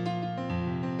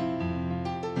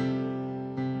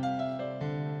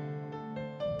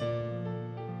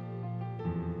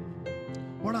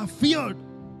 What I feared.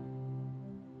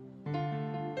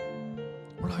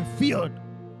 What I feared.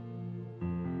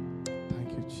 Thank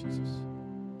you, Jesus.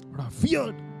 What I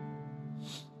feared.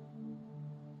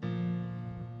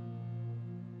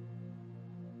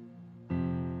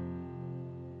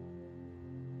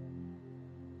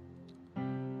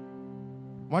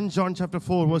 One John chapter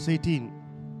 4 verse 18.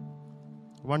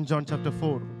 1 John chapter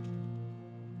 4.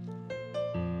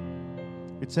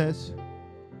 It says,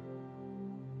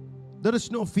 there is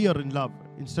no fear in love.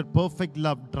 Instead, perfect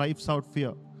love drives out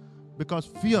fear, because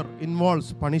fear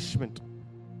involves punishment.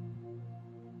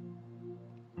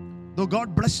 Though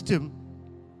God blessed him,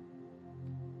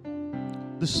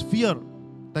 this fear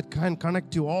that can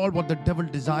connect you, all what the devil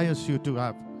desires you to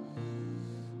have,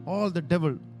 all the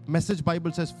devil. Message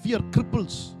Bible says fear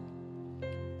cripples.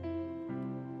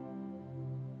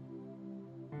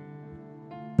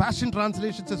 Passion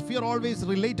Translation says fear always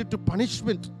related to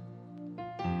punishment.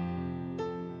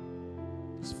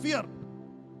 This fear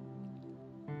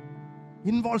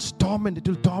involves torment. It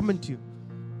will torment you.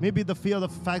 Maybe the fear of the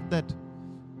fact that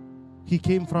he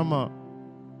came from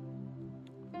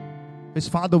his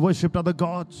father worshipped other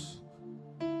gods.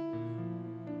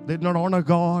 They did not honor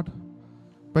God.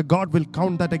 But God will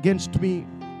count that against me.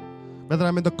 Whether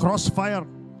I'm in the crossfire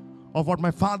of what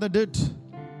my father did.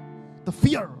 The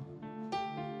fear.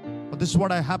 But this is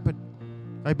what happened.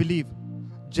 I believe.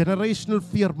 Generational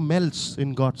fear melts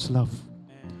in God's love.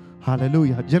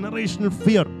 Hallelujah. Generational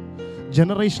fear.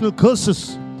 Generational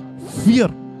curses. Fear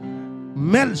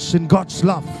melts in God's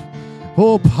love.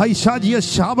 Oh, Paishajiya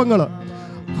Shabangala.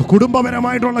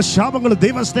 കുടുംബപരമായിട്ടുള്ള ശാപങ്ങൾ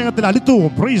ദൈവസ്നേഹത്തിൽ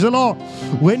അലുത്തുവും. Praise the Lord.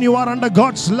 When you are under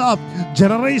God's love,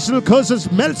 generational curses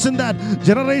melts in that.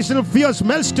 Generational fears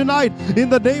melts tonight in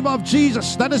the name of Jesus.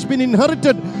 That has been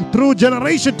inherited through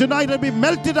generation tonight and be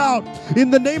melted out in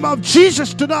the name of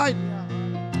Jesus tonight.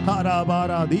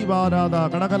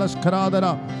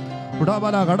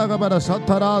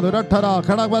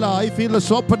 I feel the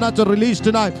supernatural release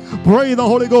tonight. Pray the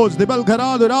Holy Ghost.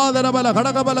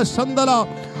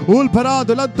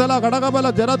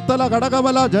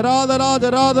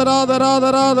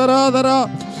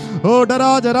 Oh,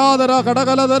 dara jara dara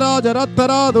kadagala dara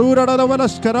jaratara durada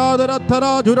vanaskara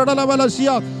daratara juradala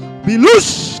valasia. Be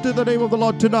loosed in the name of the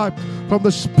Lord tonight from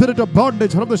the spirit of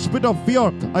bondage, from the spirit of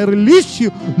fear. I release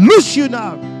you, loose you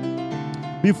now.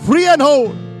 Be free and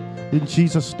whole in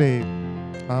Jesus' name.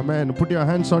 Amen. Put your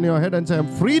hands on your head and say, I'm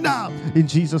free now in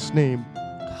Jesus' name.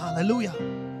 Hallelujah.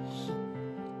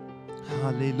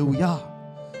 Hallelujah.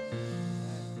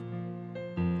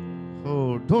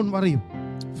 Oh, don't worry.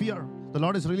 Fear. The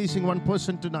Lord is releasing one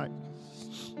person tonight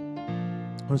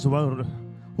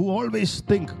who always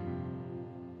think,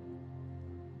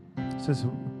 says,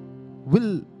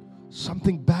 will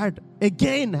something bad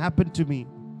again happen to me?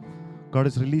 God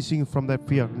is releasing you from that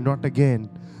fear. Not again.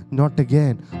 Not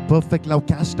again. Perfect love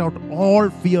cast out all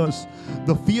fears.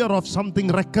 The fear of something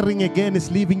recurring again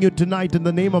is leaving you tonight in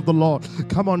the name of the Lord.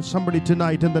 Come on, somebody,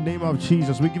 tonight in the name of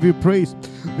Jesus. We give you praise.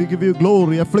 We give you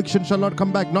glory. Affliction shall not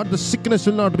come back. Not the sickness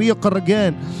will not reoccur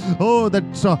again. Oh, that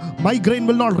migraine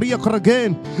will not reoccur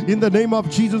again. In the name of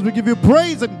Jesus, we give you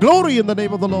praise and glory in the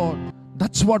name of the Lord.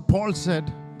 That's what Paul said.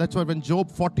 That's why when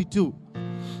Job 42,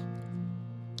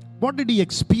 what did he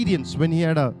experience when he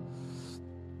had a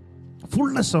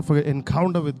fullness of an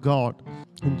encounter with God?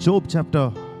 In Job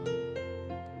chapter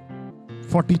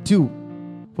 42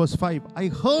 verse 5,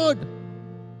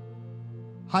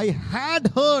 I had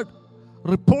heard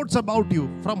reports about you.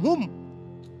 From whom?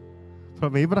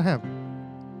 From Abraham's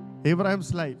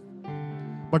life.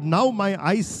 But now my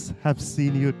eyes have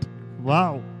seen you.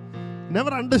 Wow. Never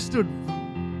understood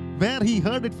where he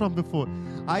heard it from before.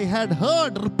 I had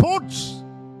heard reports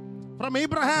from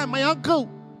Abraham, my uncle,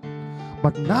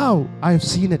 but now I have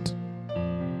seen it.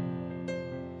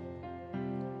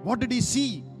 What did he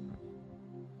see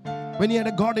when he had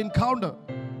a God encounter?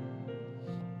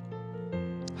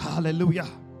 Hallelujah.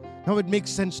 Now it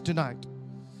makes sense tonight.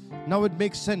 Now it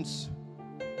makes sense.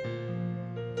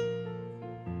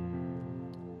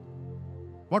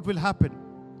 What will happen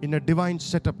in a divine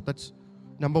setup? That's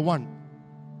number one.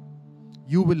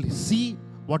 You will see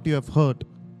what you have heard.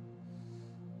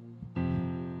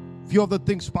 Few of the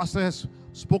things Pastor has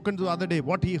spoken the other day,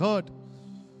 what he heard.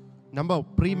 Number,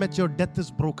 premature death is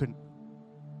broken.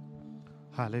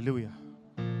 Hallelujah.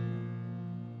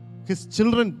 His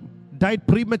children died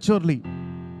prematurely.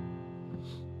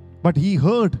 But he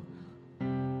heard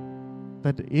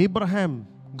that Abraham,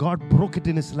 God broke it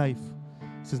in his life.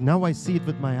 He says, now I see it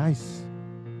with my eyes.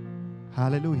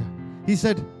 Hallelujah. He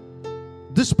said,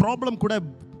 this problem could have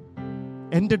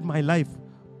ended my life,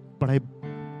 but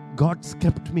God's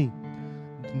kept me.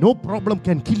 No problem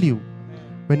can kill you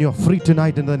when you are free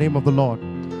tonight in the name of the Lord.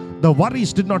 The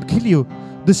worries did not kill you.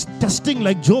 This testing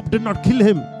like Job did not kill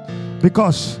him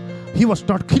because he was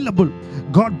not killable.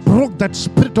 God broke that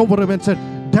spirit over him and said,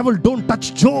 devil, don't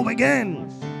touch Job again.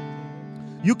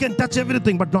 You can touch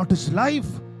everything but not his life.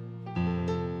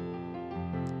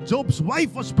 Job's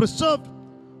wife was preserved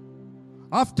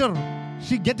after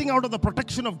she getting out of the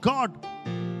protection of God.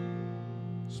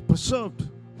 Was preserved.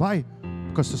 Why?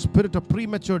 Because the spirit of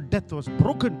premature death was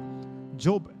broken.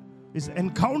 Job is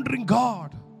encountering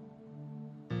God.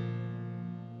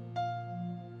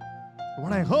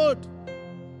 What I heard,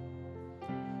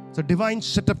 it's a divine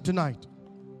setup tonight.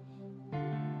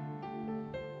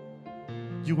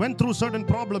 You went through certain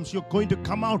problems, you're going to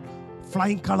come out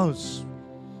flying colors.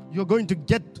 You're going to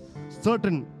get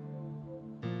certain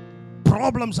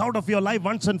problems out of your life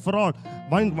once and for all.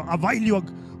 While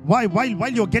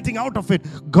you're getting out of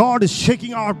it, God is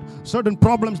shaking out certain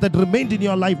problems that remained in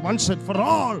your life once and for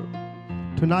all.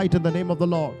 Tonight in the name of the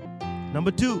Lord.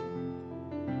 Number two,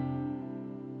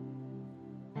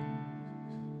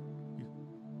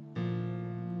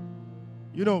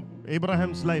 you know,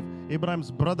 Abraham's life,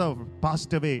 Abraham's brother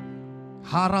passed away.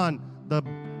 Haran,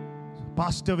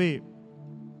 passed away.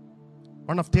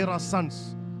 One of Terah's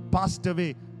sons passed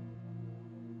away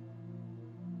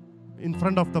in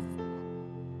front of the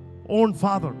own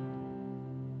father.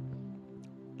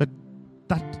 Let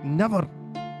that never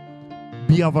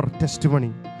be our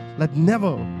testimony. Let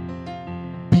never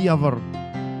be our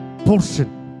portion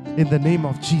in the name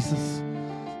of Jesus.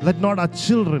 Let not our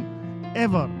children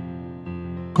ever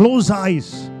close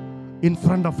eyes in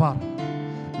front of us.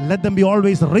 Let them be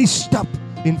always raised up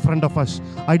in front of us.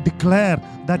 I declare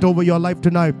that over your life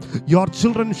tonight. Your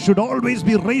children should always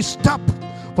be raised up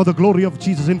for the glory of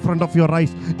Jesus in front of your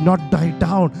eyes. Not die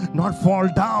down, not fall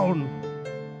down.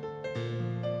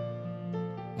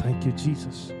 Thank you,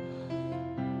 Jesus.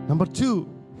 Number two,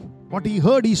 what he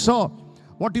heard, he saw.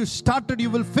 What you started, you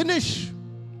will finish.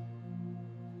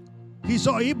 He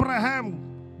saw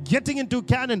Abraham getting into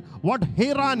Canaan. What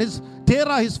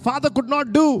Terah, his father, could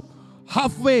not do.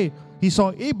 Halfway, he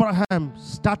saw Abraham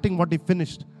starting what he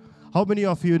finished. How many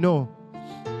of you know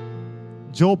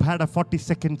Job had a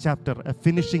 42nd chapter, a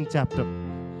finishing chapter?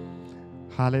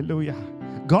 Hallelujah.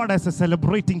 God has a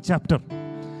celebrating chapter.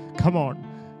 Come on.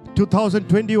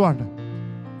 2021.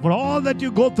 For all that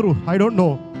you go through, I don't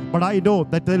know, but I know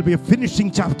that there will be a finishing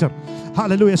chapter.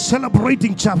 Hallelujah.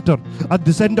 Celebrating chapter at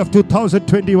this end of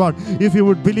 2021. If you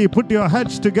would believe, put your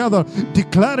hands together,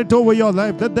 declare it over your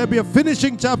life, that there be a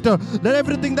finishing chapter, that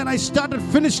everything that I started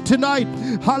finished tonight.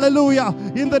 Hallelujah.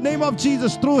 In the name of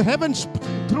Jesus, through heaven's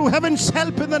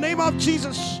help, in the name of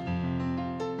Jesus.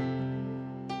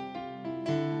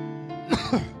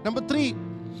 Number 3,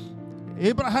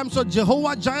 Abraham saw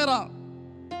Jehovah Jireh,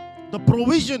 the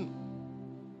provision.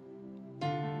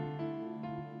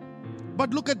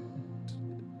 But look at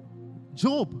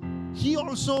Job. He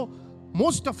also,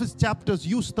 most of his chapters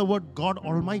use the word God,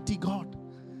 Almighty God.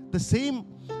 The same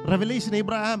revelation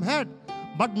Abraham had,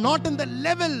 but not in the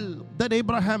level that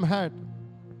Abraham had.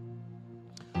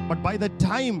 But by the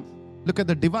time, look at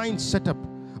the divine setup,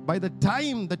 by the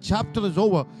time the chapter is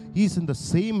over, he's in the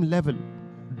same level,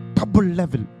 double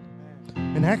level,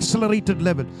 an accelerated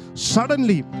level.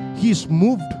 Suddenly, he's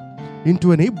moved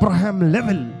into an Abraham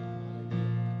level,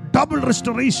 double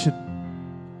restoration.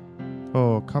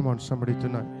 Oh, come on, somebody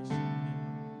tonight.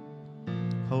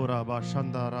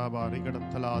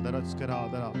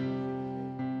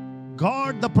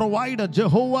 God, the provider,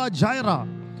 Jehovah Jireh,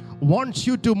 wants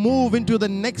you to move into the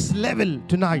next level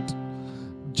tonight.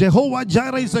 Jehovah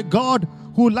Jireh is a God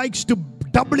who likes to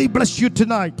doubly bless you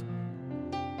tonight.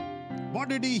 What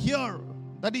did he hear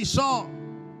that he saw?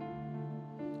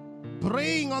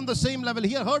 Praying on the same level.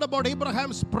 He heard about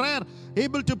Abraham's prayer,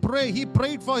 able to pray. He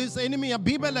prayed for his enemy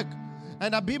Abimelech,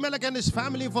 and Abimelech and his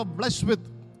family were blessed with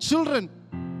children.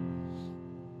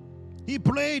 He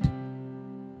prayed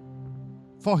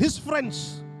for his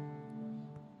friends,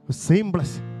 the same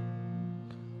blessing.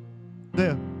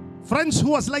 The friends who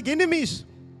was like enemies,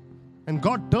 and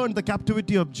God turned the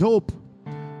captivity of Job.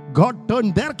 God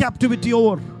turned their captivity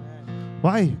over.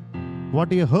 Why?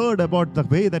 What you heard about the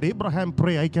way that Abraham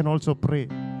prayed, I can also pray.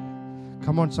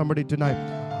 Come on, somebody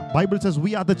tonight. Bible says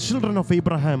we are the children of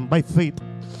Abraham by faith.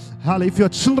 If you're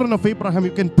children of Abraham,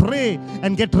 you can pray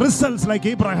and get results like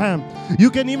Abraham. You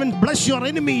can even bless your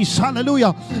enemies.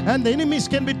 Hallelujah. And the enemies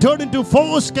can be turned into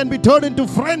foes, can be turned into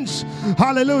friends.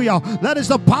 Hallelujah. That is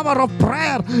the power of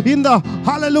prayer in the,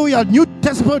 hallelujah, New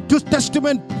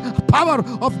Testament power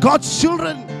of God's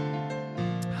children.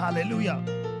 Hallelujah.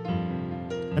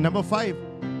 And number 5,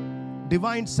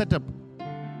 divine setup.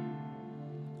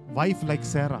 Wife like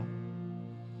Sarah.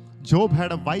 Job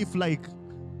had a wife like,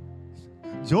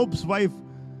 Job's wife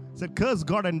said, curse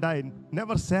God and die.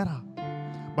 Never Sarah.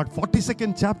 But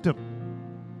 42nd chapter,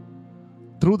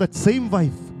 through that same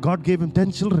wife, God gave him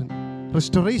 10 children.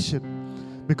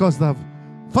 Restoration. Because the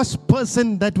first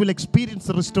person that will experience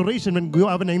the restoration when you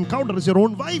have an encounter is your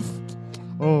own wife.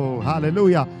 Oh,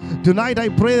 hallelujah. Tonight I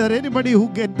pray that anybody who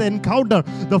get the encounter,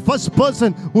 the first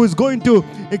person who is going to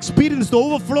experience the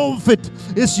overflow of it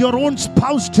is your own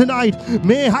spouse tonight.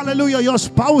 May, hallelujah, your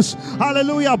spouse,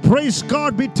 hallelujah, praise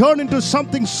God, be turned into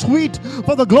something sweet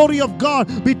for the glory of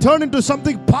God. Be turned into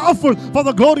something powerful for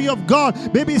the glory of God.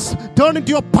 Maybe turn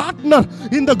into your partner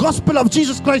in the gospel of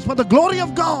Jesus Christ for the glory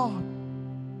of God.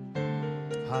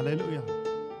 Hallelujah.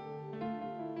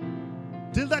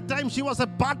 Till that time, she was a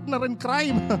partner in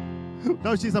crime.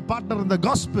 Now she's a partner in the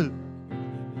gospel.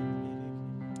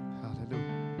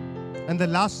 Hallelujah. And the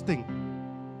last thing,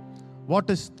 what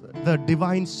is the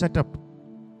divine setup?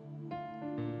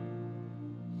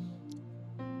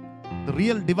 The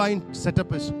real divine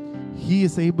setup is he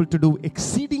is able to do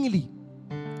exceedingly,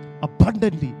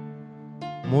 abundantly,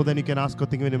 more than you can ask or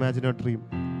think, even imagine or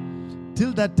dream.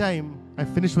 Till that time, I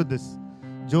finish with this.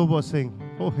 Job was saying,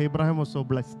 oh, Abraham was so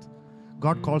blessed.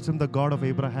 God calls him the God of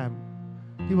Abraham.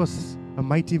 He was a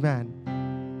mighty man.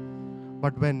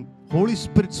 But when Holy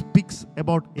Spirit speaks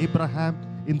about Abraham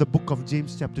in the book of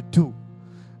James chapter 2,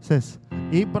 says,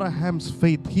 Abraham's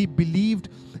faith, he believed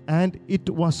and it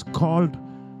was called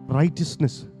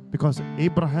righteousness, because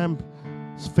Abraham's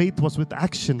faith was with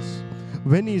actions.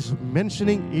 When he's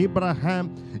mentioning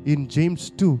Abraham in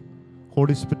James 2,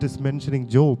 Holy Spirit is mentioning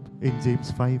Job in James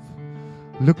 5.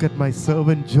 Look at my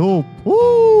servant Job.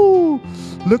 Woo!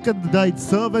 Look at thy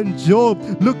servant Job.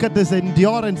 Look at his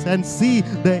endurance and see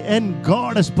the end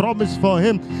God has promised for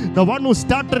him. The one who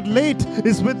started late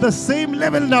is with the same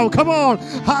level now. Come on.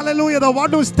 Hallelujah. The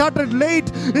one who started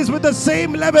late is with the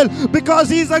same level because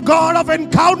he's a God of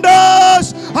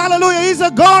encounters. Hallelujah. He's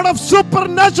a God of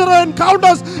supernatural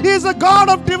encounters. He's a God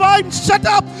of divine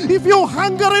setup. If you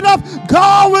hunger enough,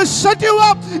 God will set you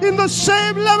up in the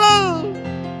same level.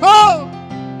 Oh,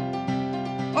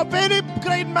 a very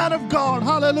great man of God.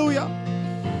 Hallelujah.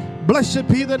 Blessed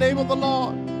be the name of the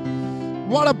Lord.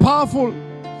 What a powerful,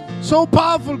 so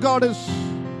powerful God is.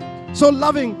 So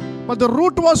loving. But the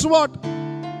root was what?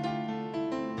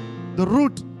 The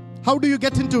root. How do you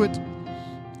get into it?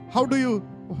 How do you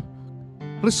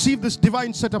receive this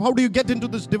divine setup? How do you get into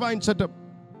this divine setup?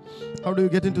 How do you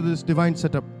get into this divine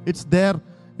setup? It's there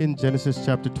in Genesis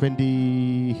chapter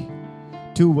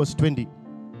 22 verse 20.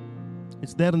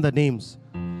 It's there in the names.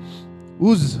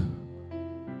 Uz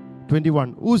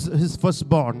 21. Uz, his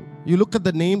firstborn. You look at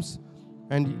the names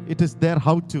and it is there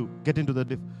how to get into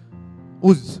the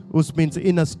Uz. Uz means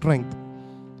inner strength.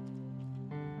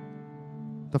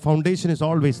 The foundation is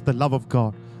always the love of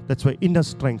God. That's why inner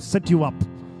strength set you up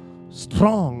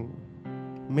strong,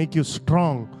 make you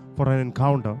strong for an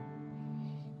encounter.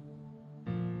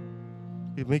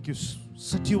 It make you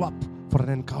set you up for an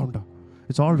encounter.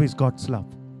 It's always God's love.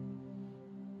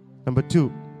 Number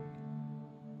 2,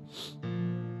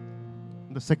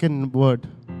 the second word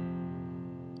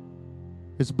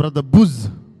is brother Buz.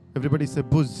 Everybody say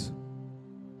Buz.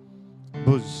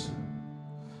 Buz.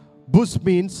 Buz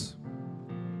means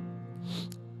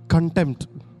contempt.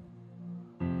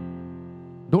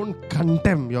 Don't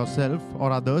condemn yourself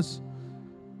or others,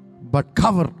 but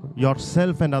cover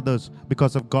yourself and others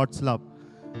because of God's love.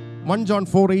 1 John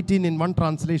 4:18 in one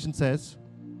translation says,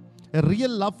 a real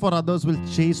love for others will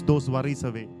chase those worries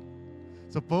away.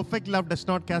 So perfect love does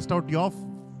not cast out your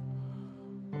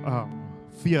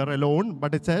fear alone,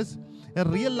 but it says a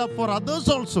real love for others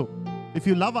also. If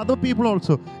you love other people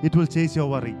also, it will chase your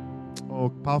worry. Oh,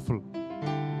 powerful.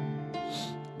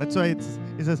 That's why it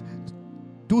says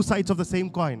two sides of the same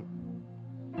coin.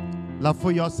 Love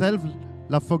for yourself,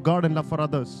 love for God, and love for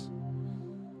others.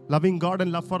 Loving God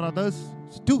and love for others,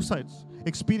 two sides.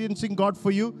 Experiencing God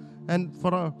for you and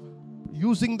for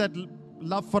using that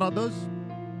love for others,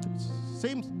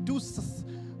 two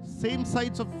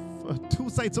sides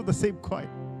of the same coin.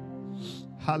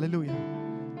 Hallelujah.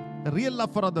 A real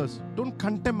love for others. Don't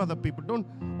condemn other people. Don't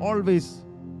always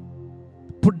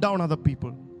put down other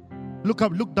people. Look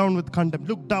up, look down with contempt.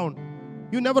 Look down.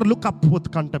 You never look up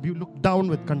with contempt. You look down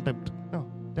with contempt. No,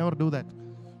 never do that.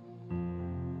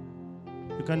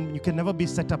 You can never be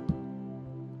set up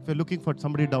if you're looking for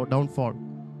somebody downfall.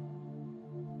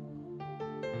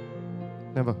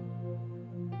 Never.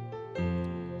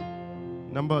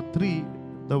 Number 3,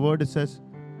 the word says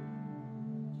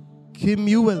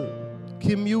Kimuel.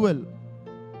 Kimuel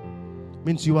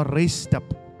means you are raised up.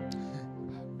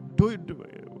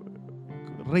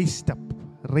 Raised up.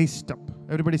 Raised up.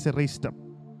 Everybody say raised up.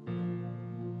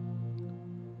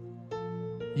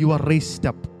 You are raised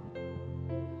up.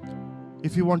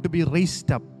 If you want to be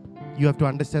raised up, you have to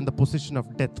understand the position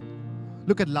of death.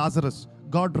 Look at Lazarus.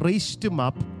 God raised him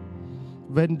up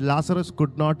when Lazarus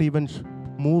could not even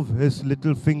move his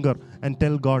little finger and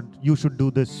tell God, you should do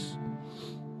this.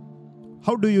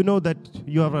 How do you know that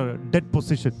you are a dead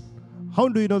position? How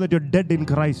do you know that you're dead in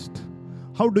Christ?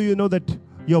 How do you know that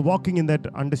you're walking in that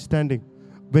understanding?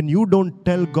 When you don't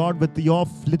tell God with your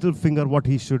little finger what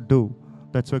he should do,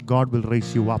 that's where God will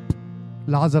raise you up.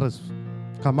 Lazarus,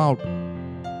 come out.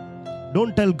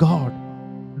 Don't tell God.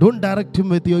 Don't direct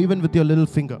him even with your little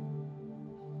finger.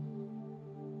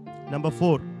 Number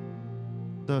 4,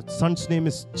 the son's name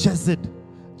is Chesed.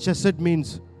 Chesed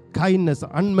means kindness,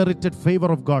 unmerited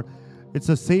favor of God. It's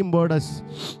the same word as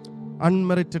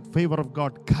unmerited favor of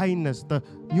God, kindness. The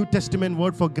New Testament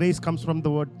word for grace comes from the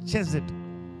word Chesed.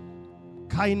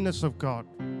 Kindness of God.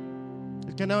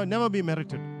 It can never be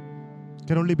merited. It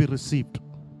can only be received.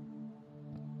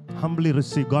 Humbly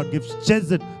receive. God gives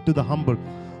Chesed to the humble.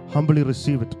 Humbly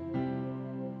receive it.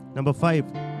 Number 5,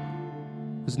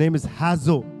 his name is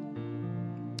Hazo.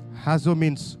 Hazo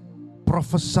means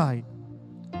prophesy.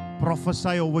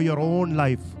 Prophesy over your own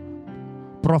life.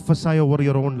 Prophesy over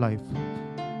your own life.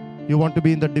 You want to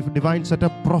be in the divine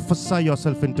setup, prophesy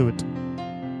yourself into it.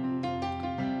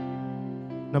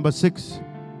 Number 6,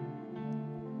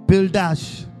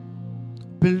 Pildash.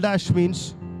 Pildash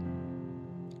means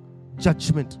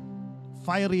judgment.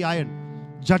 Fiery iron.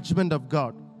 Judgment of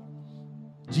God.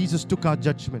 Jesus took our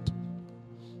judgment.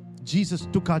 Jesus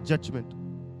took our judgment.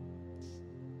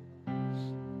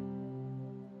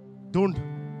 Don't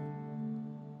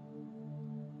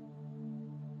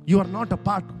You are not a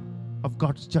part of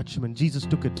God's judgment. Jesus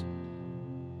took it.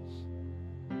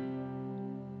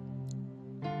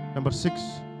 Number 6.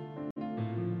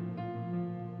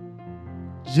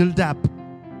 Jildap.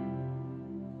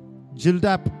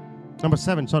 Number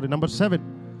 7.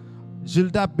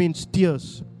 Jildap means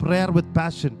tears, prayer with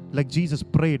passion, like Jesus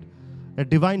prayed. A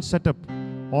divine setup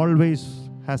always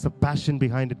has a passion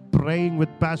behind it. Praying with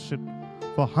passion,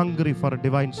 for hungry for a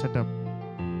divine setup.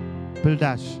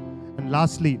 Pildash. And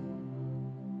lastly,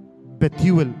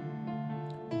 Bethuel.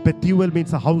 Bethuel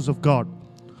means the house of God.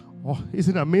 Oh,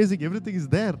 isn't it amazing? Everything is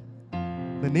there.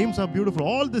 The names are beautiful.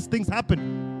 All these things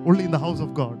happen only in the house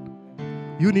of God.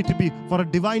 You need to be, for a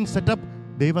divine setup,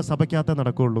 Deva Sabakhyata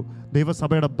Nadakollu. Deva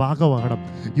Sabayada Bhagavagadam.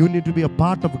 You need to be a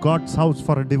part of God's house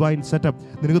for a divine setup.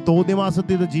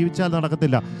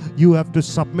 You have to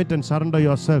submit and surrender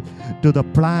yourself to the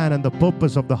plan and the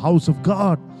purpose of the house of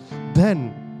God.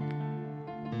 Then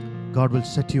God will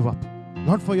set you up.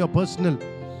 Not for your personal,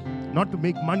 not to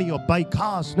make money or buy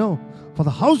cars. No, for the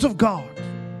house of God.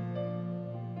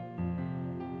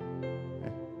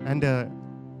 And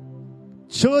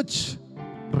church,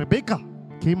 Rebecca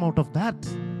came out of that.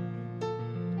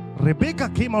 Rebecca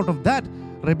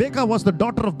was the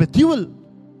daughter of Bethuel,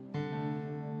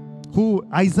 who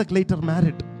Isaac later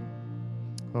married.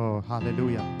 Oh,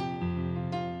 hallelujah.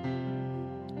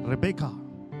 Rebecca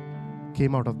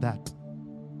came out of that.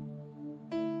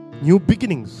 New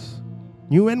beginnings,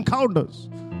 new encounters.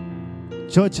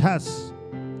 Church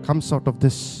comes out of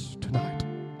this tonight.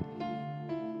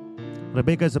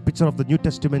 Rebecca is a picture of the New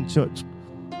Testament church.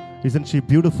 Isn't she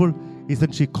beautiful?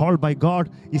 Isn't she called by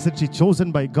God? Isn't she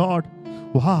chosen by God?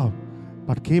 Wow.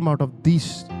 But came out of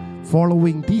these,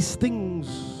 following these things.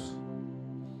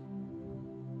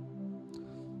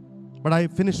 But I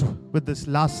finish with this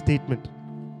last statement.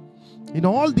 In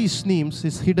all these names,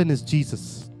 hidden is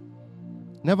Jesus.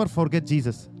 Never forget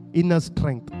Jesus. Inner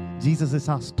strength. Jesus is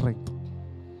our strength.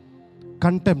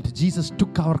 Contempt. Jesus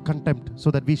took our contempt so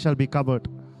that we shall be covered.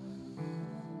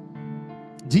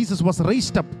 Jesus was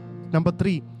raised up. Number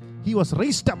 3. He was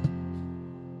raised up.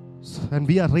 And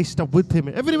we are raised up with Him.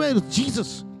 Everywhere is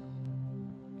Jesus.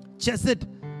 Chesed.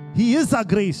 He is our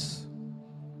grace.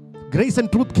 Grace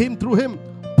and truth came through Him.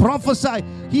 Prophesy.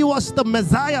 He was the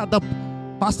Messiah. The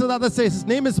Pastor Dada says his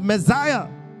name is Messiah.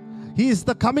 He is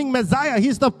the coming Messiah. He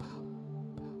is the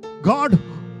God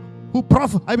who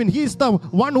He is the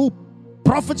one who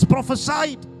prophets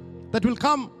prophesied that will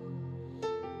come.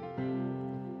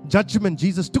 Judgment.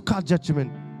 Jesus took our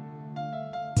judgment.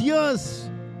 Tears.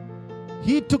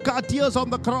 He took our tears on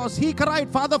the cross. He cried,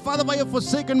 Father, Father, why have you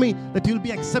forsaken me? That you will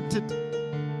be accepted.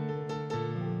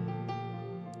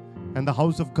 And the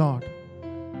house of God.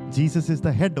 Jesus is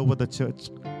the head over the church.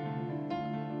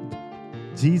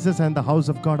 Jesus and the house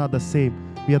of God are the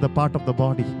same. We are the part of the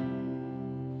body.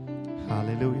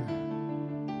 Hallelujah.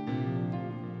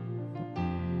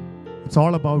 It's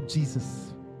all about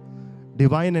Jesus.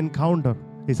 Divine encounter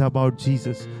is about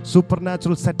Jesus.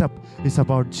 Supernatural setup is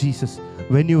about Jesus.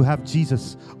 When you have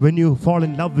Jesus, when you fall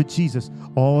in love with Jesus,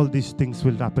 all these things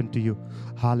will happen to you.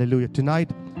 Hallelujah.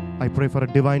 Tonight, I pray for a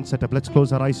divine setup. Let's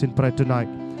close our eyes in prayer tonight.